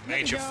get into a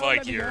major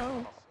fight here.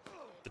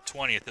 The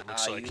 20th, it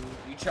looks like.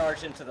 You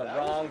charged into the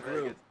wrong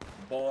group,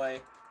 boy.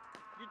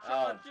 You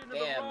charged into the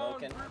wrong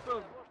Loken. group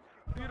of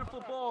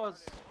beautiful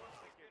boys.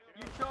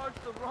 You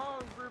charged the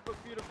wrong group of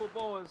beautiful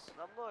boys.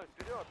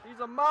 These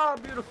are my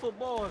beautiful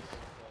boys.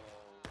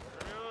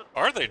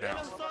 Are they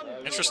now?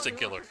 Interesting,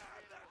 Killer.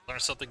 Learn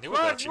something new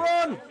about you.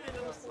 Run!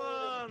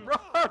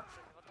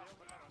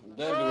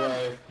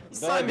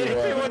 Сами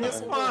регионе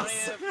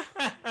спас!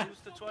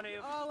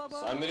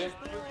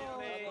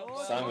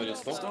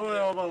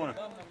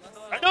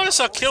 I notice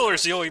how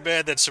Killer's the only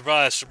man that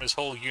survives from his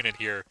whole unit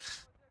here.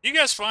 You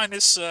guys find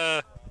this,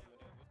 I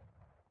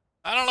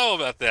don't know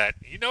about that.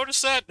 You notice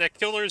that? That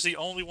Killer is the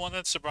only one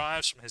that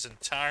survives from his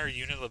entire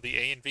unit of the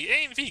A and V.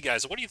 A and V,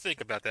 guys, what do you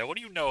think about that? What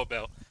do you know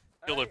about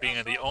Killer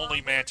being the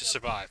only man to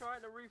survive? I'm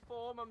trying to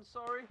reform, I'm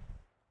sorry.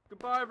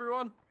 Goodbye,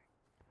 everyone.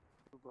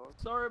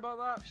 Sorry about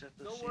that.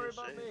 Don't worry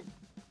about me.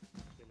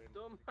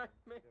 Don't mind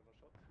me.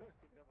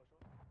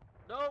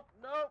 Nope.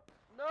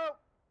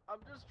 I'm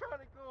just trying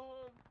to go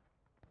home.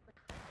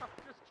 I'm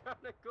just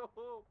trying to go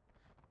home.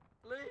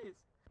 Please.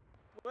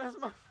 Where's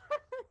my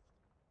friend?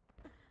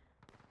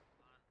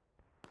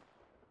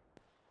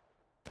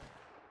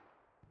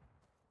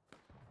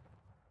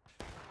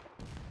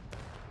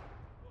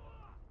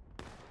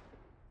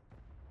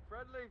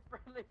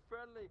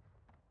 Friendly.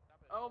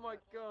 Oh my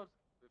god.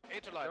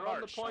 They're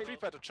on the point.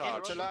 Prepare to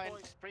charge.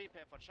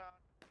 Prepare for charge.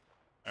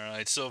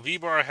 Alright, so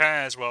V-Bar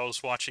has, while I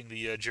was watching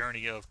the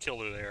journey of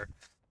Killer there,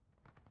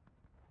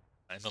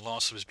 and the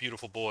loss of his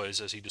beautiful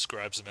boys, as he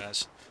describes them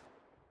as,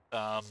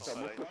 oh,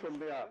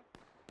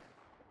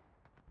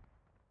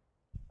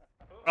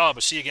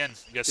 but see again,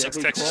 you got 6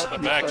 Texas in the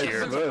back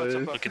here,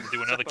 looking to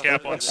do another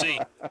cap on C.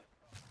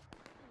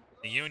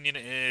 The Union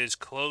is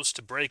close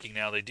to breaking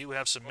now. They do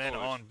have some men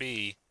on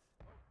B,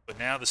 but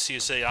now the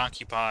CSA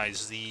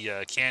occupies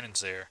the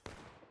cannons there.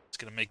 It's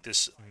going to make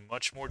this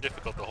much more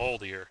difficult to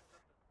hold here.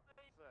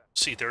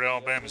 See, 3rd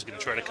Alabama is going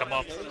to try to come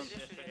up.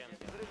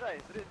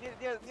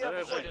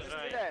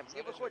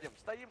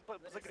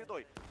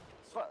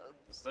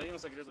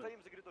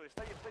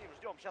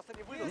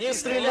 Не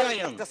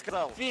стреляем!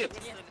 Фит!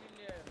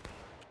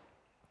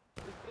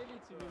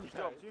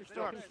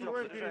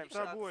 Строй перед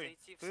тобой.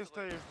 Ты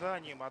стоишь за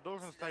ним, а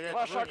должен стоять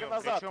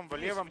причем в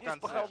левом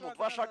конце.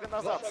 2 шага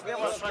назад.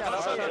 Слева,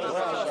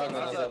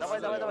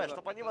 давай,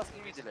 чтобы они вас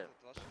не видели.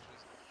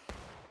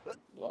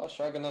 2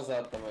 шага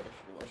назад, товарищ.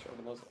 2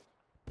 шага назад.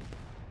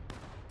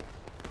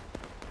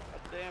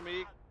 Damn,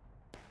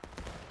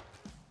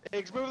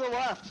 Eggs, move to the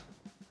left.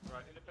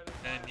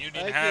 And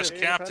Union has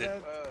capped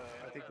it.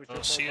 So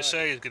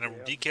CSA is going to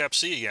decap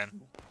C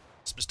again.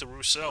 It's Mr.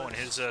 Rousseau and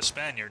his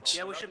Spaniards.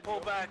 Yeah, we should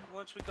pull back.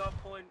 Once we got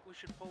point, we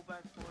should pull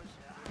back, boys.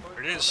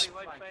 There it is.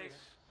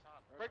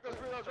 Break those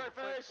reloads, right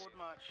face.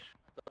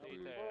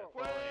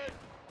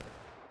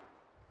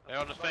 They're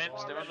on the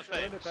fence, they're on the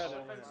fence.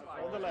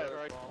 On the left,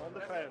 right? On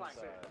the fence.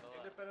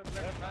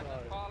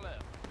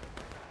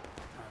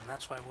 And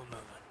that's why we're moving.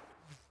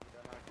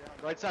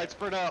 Right side,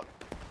 spread out.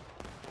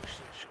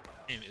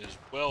 Union is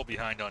well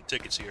behind on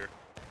tickets here.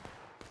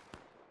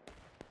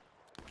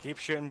 Keep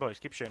shooting, boys.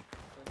 Keep shooting.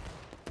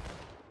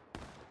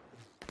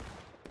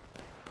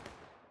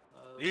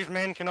 These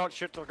men cannot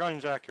shoot their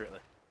guns accurately.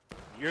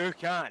 You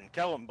can.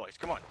 Kill them, boys.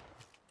 Come on.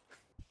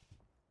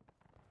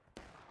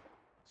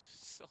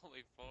 It's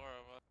only 4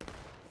 of us.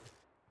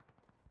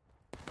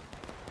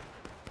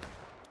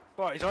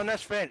 Boys, on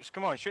this fence.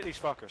 Come on, shoot these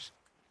fuckers.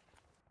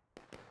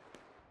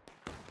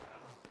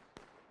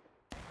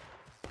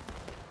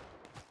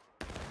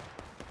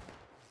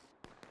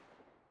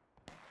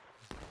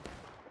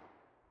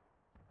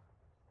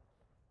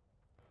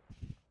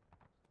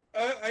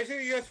 I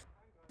see you guys.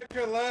 To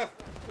your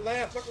left,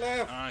 look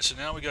left. Alright, so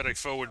now we got a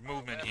forward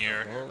movement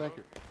here. Thank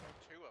you.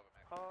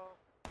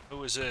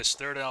 Who is this?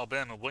 3rd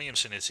Alabama.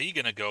 Williamson. Is he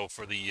going to go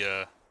for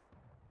the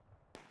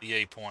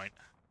A point?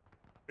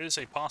 There is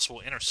a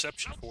possible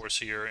interception force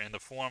here in the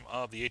form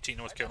of the 18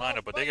 North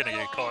Carolina, but they're going to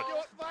get caught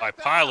by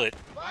Pilot,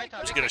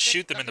 who's going to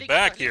shoot them in the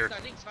back here. Get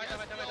in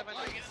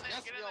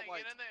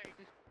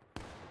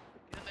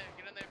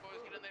there,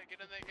 boys,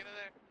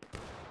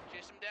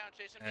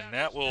 Chase him down, And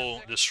that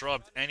will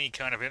disrupt any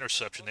kind of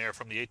interception there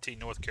from the 18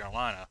 North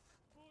Carolina.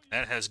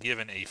 That has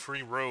given a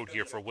free road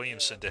here for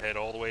Williamson to head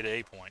all the way to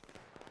A point.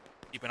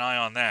 Keep an eye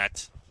on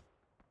that.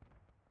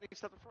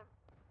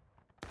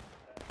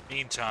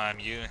 Meantime,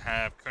 you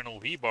have Colonel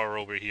V-Bar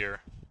over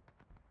here.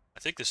 I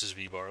think this is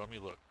V-Bar. Let me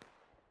look.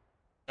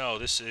 No,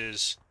 this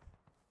is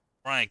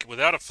Frank.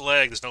 Without a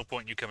flag, there's no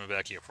point in you coming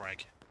back here,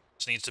 Frank.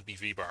 This needs to be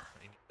V-Bar.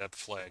 You need that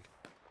flag.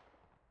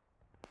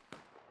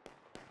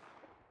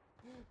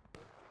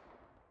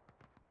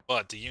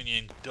 But the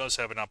Union does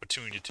have an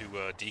opportunity to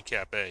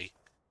decap A,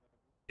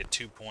 get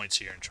 2 points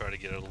here, and try to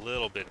get a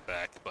little bit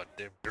back, but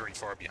they're very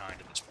far behind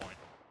at this point.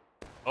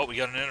 Oh, we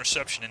got an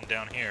interception in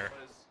down here.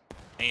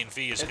 A and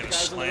V is going to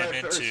slam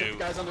into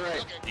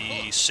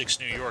the 6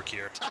 New York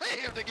here. Come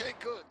here, dude.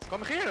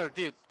 Come here.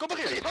 Come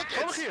here.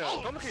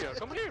 Come here.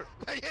 Come here.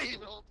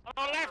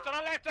 On left,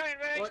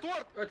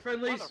 What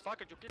friendlies?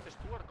 Motherfucker, you get this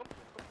door. Come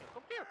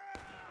here.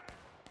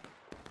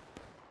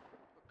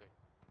 Okay.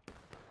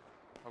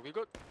 Are we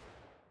good?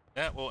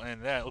 That will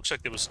end that. Looks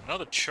like there was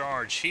another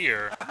charge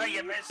here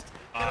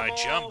by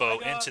Jumbo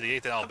into the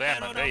 8th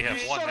Alabama. They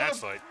have won that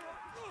fight.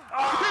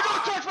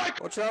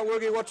 Watch out,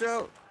 Woogie, watch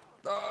out.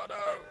 Oh, no.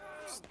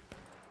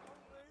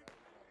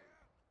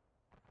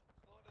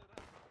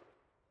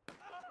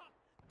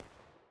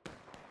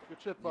 Good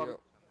shit, Bob.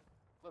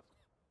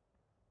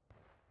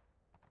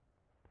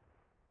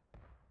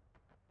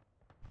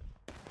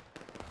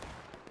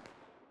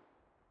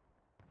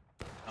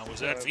 Was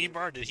that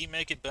V-Bar? Did he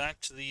make it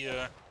back to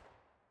the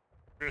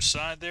other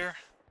side there?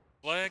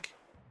 Flag?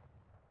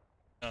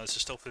 No, this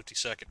is still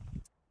 52nd.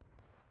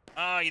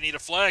 Ah, you need a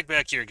flag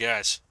back here,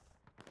 guys.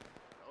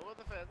 Over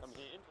the fence.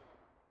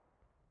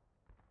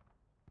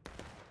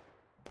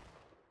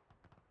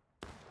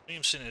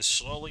 Williamson is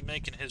slowly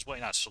making his way,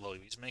 not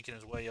slowly, he's making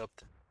his way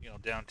up,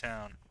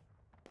 downtown.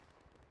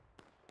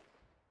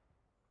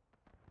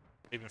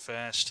 Moving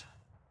fast.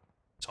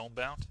 It's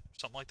homebound,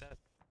 something like that.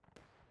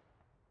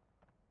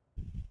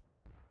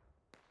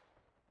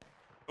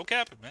 Go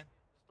cap it, man.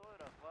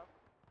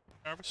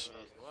 Nervous?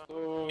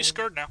 He's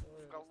scared now.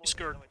 He's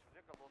scared.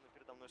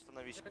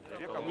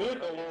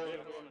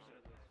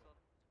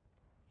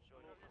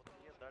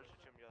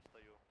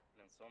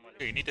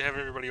 Here, you need to have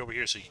everybody over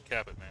here so you can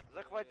cap it, man.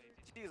 Захвати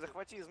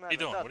What are you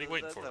doing? What are you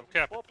waiting for?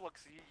 Cap it.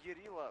 Поплакс,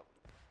 Ярила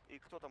и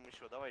кто там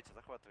еще? Давайте,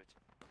 захватывайте.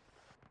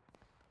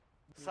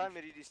 Сами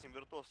рядись с ним,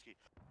 Вертовский.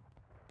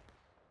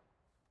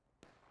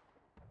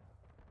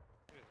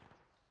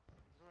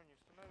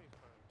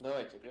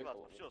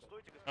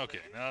 Okay,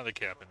 now they're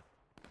capping.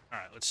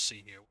 Alright, let's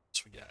see here. What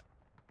else we got?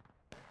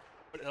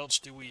 What else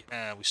do we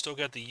have? We still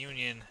got the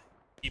Union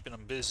keeping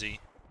them busy.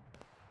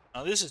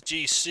 Now this is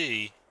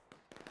GC.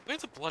 Where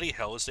the bloody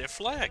hell is their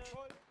flag?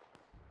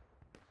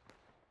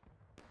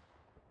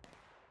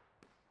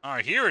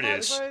 Alright, here it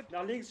is.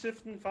 No,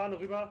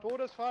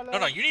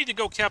 you need to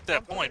go cap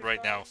that point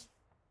right now.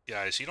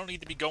 Guys, you don't need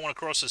to be going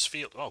across this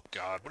field. Oh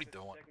god, what are you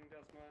doing?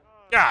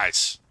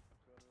 Guys!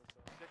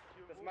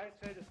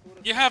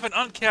 You have an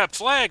uncapped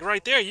flag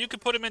right there. You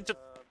could put him into...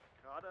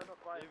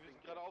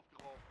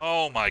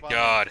 Oh my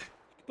god.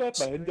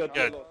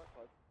 Good.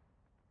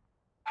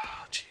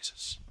 Oh,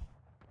 Jesus.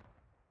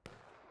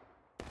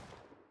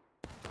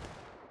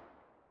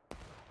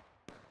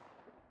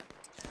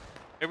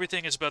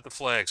 Everything is about the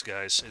flags,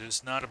 guys. It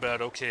is not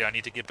about, okay, I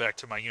need to get back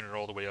to my unit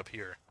all the way up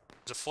here.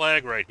 There's a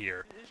flag right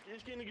here.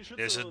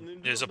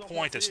 There's a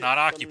point that's not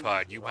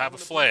occupied. You have a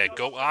flag.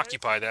 Go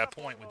occupy that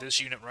point with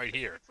this unit right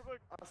here.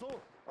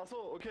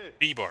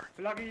 B-bar.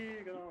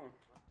 Flaggi, genau.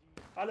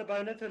 Alle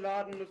Bajonette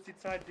laden, nutzt die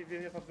Zeit, die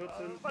wir hier verwirrt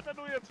sind.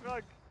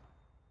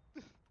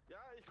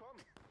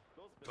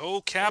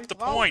 Go cap the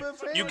point.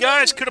 You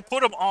guys could have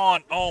put them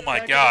on. Oh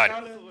my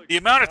god. The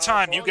amount of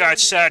time you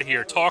guys sat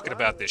here talking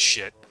about this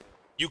shit.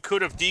 You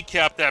could have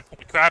decapped that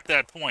point, capped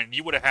that point, and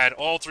you would have had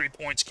all 3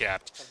 points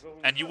capped,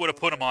 and you would have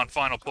put them on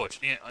final push,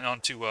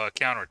 onto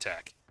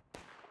counterattack.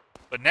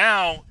 But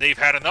now, they've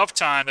had enough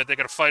time that they're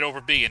going to fight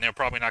over B, and they're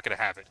probably not going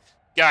to have it.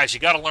 Guys, you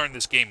got to learn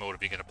this game mode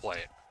if you're going to play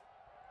it.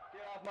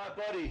 Get off my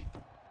buddy.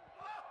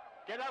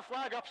 Get that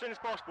flag up as soon as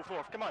possible,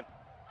 Fourth. Come on.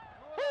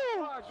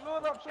 Woo!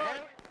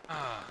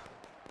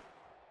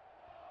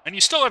 And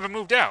you still haven't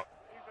moved out.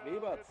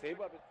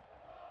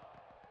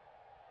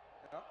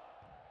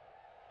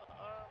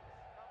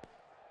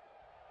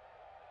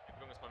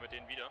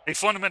 A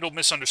fundamental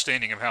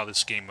misunderstanding of how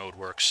this game mode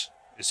works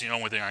is the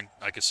only thing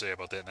I could say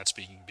about that, and that's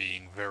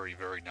being very,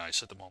 very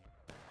nice at the moment.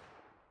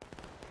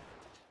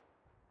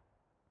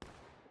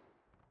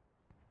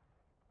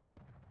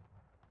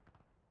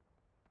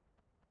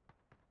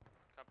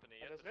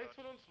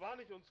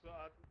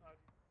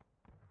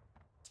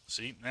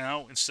 See,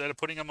 now, instead of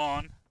putting them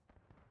on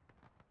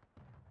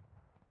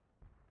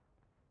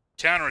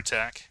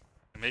counterattack,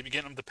 and maybe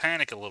getting them to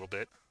panic a little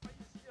bit,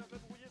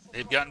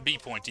 they've gotten B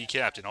point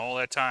decapped, and all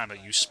that time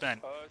that you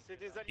spent,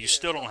 you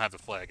still don't have the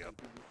flag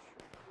up.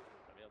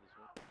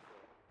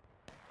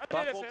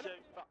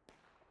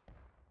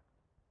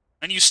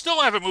 And you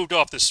still haven't moved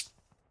off this...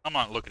 I'm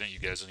not looking at you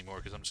guys anymore,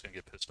 because I'm just going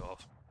to get pissed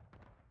off.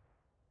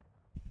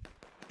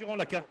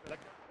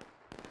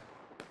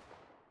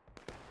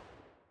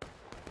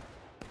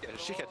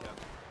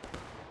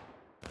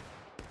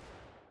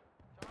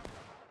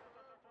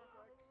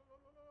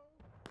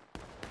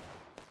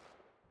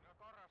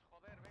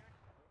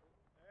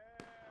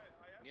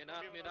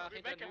 Mir nach,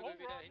 hinter den Hügel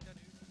wieder, hinter den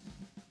Hügel.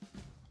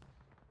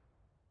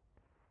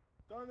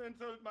 Don't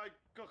insult my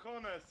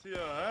cojones here,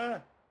 eh?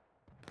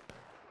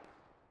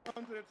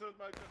 Don't insult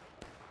my cojones.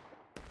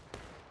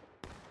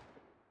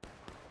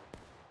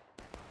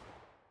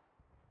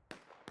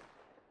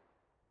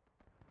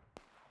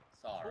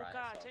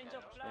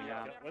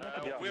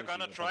 We're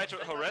gonna try to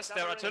harass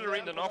their artillery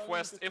in the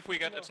northwest. If we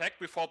get attacked,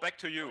 we fall back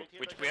to you.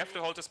 We have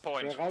to hold this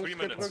point. 3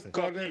 minutes. And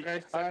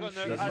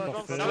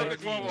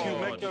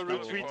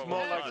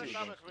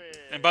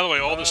by the way,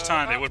 all this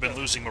time they would have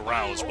been losing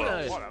morale as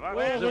well.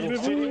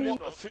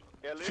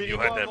 You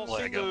had that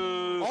flag up.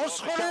 On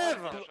se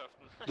relève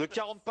de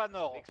 40 pas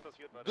nord.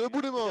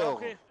 Debout les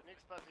morts.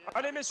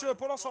 Allez messieurs,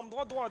 pour l'ensemble,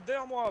 droite,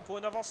 derrière moi, pour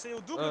une avancée au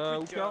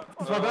double clic.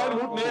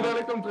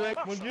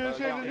 Mon Dieu,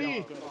 c'est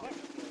lui.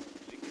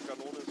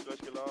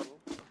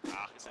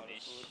 Ach, ist er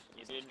nicht.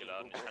 Ist nicht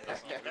geladen. Ich kann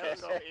das nicht.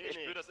 Ich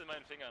spüre das in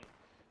meinen Fingern.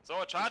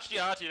 So, charge die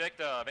Arti weg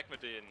da. Weg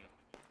mit denen.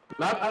 Ich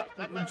belade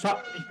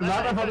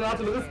einfach den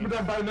Artilleristen mit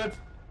einem Bajonett.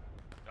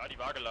 Ja, die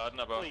war geladen,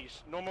 aber...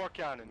 Please, no more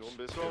cannons.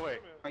 Go away.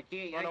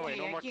 Run away,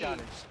 no more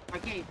cannons.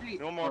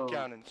 No more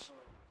cannons.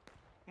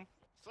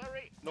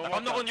 Sorry. Da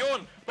kommt noch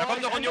Union! Da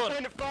kommt noch Union!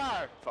 Independent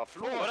fire!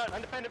 Verflucht!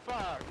 Independent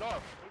fire!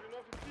 North!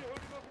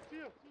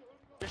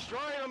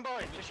 Destroy them,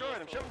 boys! Destroy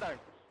them! Shoot them down!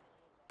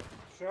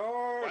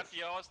 Short! Wart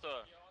die aus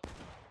da!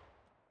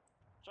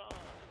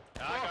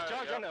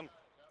 Charge on them!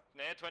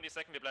 Ne, 20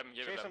 Sekunden, wir bleiben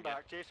hier, Chase them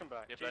back, chase them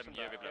back. Wir bleiben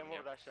hier, wir bleiben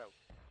hier.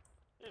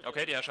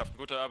 Okay, die Herrschaften,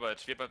 gute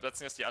Arbeit. Wir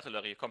besetzen jetzt die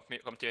Artillerie. Kommt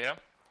hierher.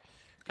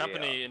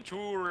 Company in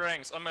 2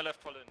 ranks, on my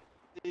left, fall in.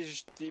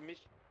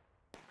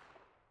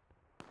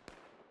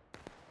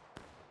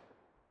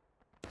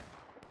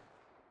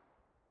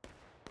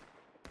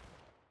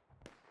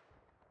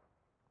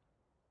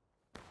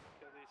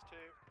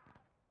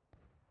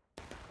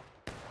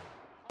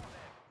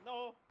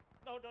 No,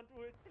 don't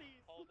do it,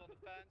 please! Hold on the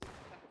fence,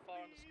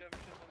 fire on the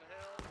skirmishers on the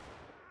hill.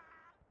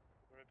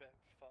 We're a bit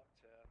fucked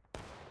here.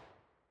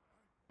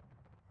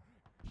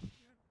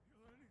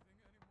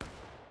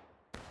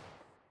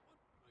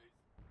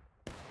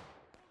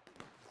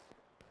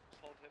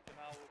 Hold hit for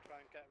now, we'll try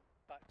and get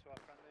back to our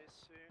friendlies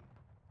soon.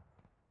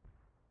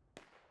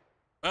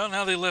 Well,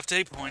 now they left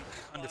A point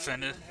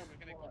undefended. We're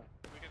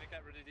gonna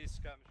get rid of these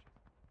skirmishes.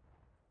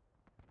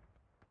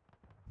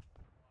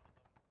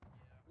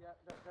 Yeah,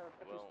 there are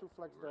at least 2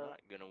 flags there. Not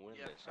gonna win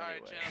this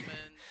Alright, anyway.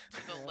 gentlemen,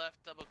 to the left,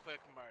 double quick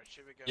march.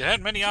 Here we go. You had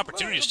many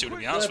opportunities to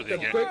be honest with you.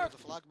 The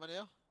flag,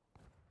 Mario?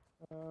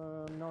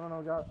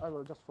 No, I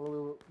will just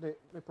follow you.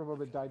 They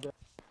probably died there.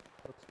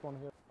 Let's spawn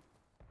here.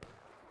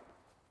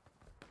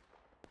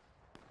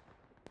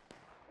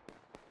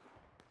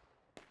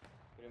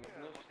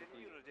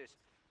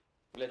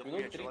 Блять,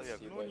 минут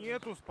 30. Ну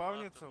нету,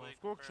 спавнится.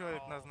 Сколько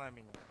человек на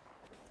знамени?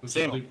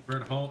 7.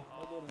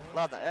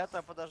 Ладно,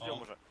 это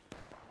подождем уже.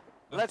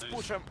 Let's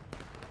пушим.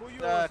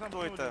 Хуёво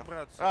Кто это?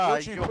 братцы.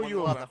 Очень ёбаный,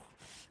 хуёво. ладно.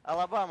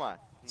 Алабама.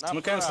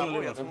 Смыкаемся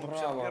Направо. налево. Ой,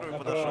 51-й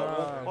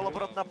подошел.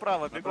 Полоборот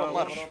направо, бегом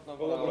марш.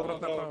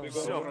 Полоборот направо,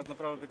 бегом. Всё. Полоборот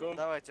направо, бегом.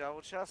 Давайте, а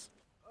вот сейчас...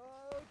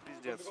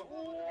 Пиздец.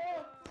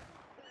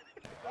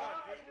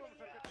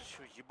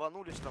 Чё,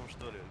 ебанулись там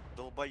что ли?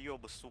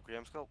 Долбоёбы, сука. Я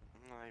им сказал...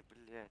 Ай,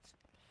 блядь.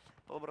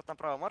 Полоборот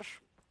направо,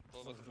 марш.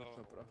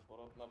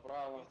 Поворот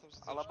направо.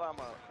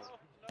 Алабама.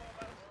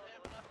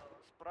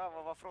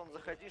 Справа во фронт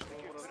заходишь,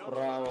 такие вперед.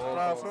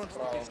 Справа фронт,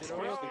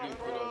 вперед.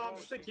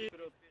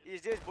 И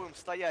здесь будем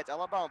стоять.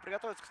 Алабама,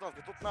 приготовиться к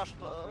остановке. Тут наш...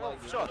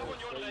 Все.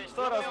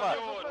 100 раз 2.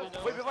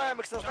 Выбиваем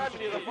их со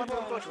знамени,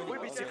 захватываем точку.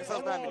 Выбить их со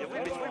знамени.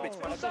 Выбить.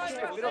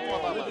 Вперед,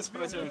 Алабама. Выбить с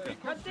противника.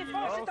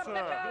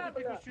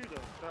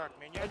 Так,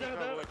 меня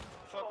никого.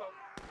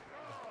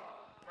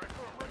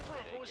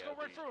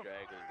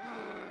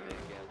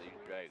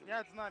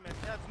 Снять знамя,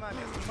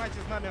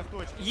 снимайте знамя в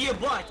точке.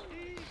 Ебать!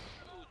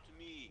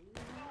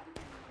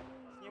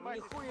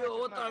 Нихуя,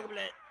 вот так,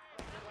 блядь.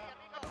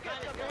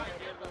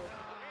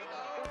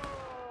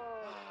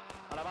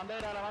 A la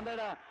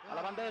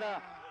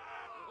bandera.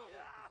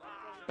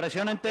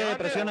 Presión en T.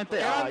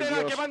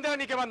 ¿Qué bandera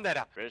ni qué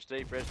bandera? Press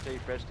T.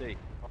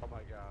 Oh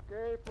my god.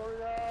 Okay,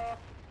 Florida.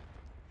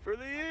 For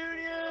the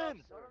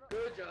Union!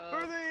 Good job.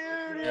 For the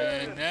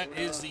Union! And that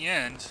is the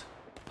end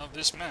of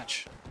this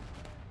match.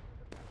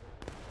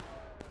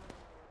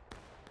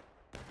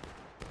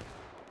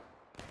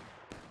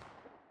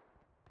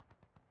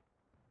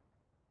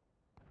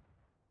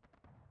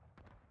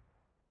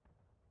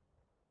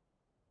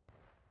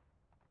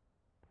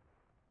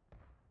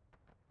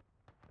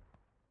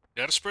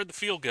 Gotta spread the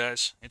field,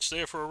 guys. It's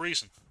there for a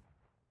reason.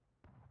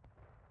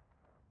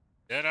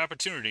 Had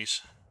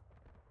opportunities.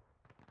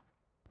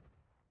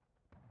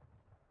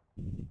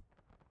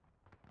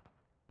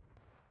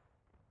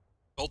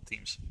 Both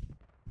teams.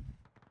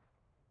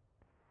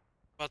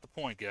 About the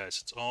point, guys.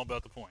 It's all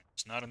about the point.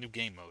 It's not a new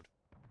game mode.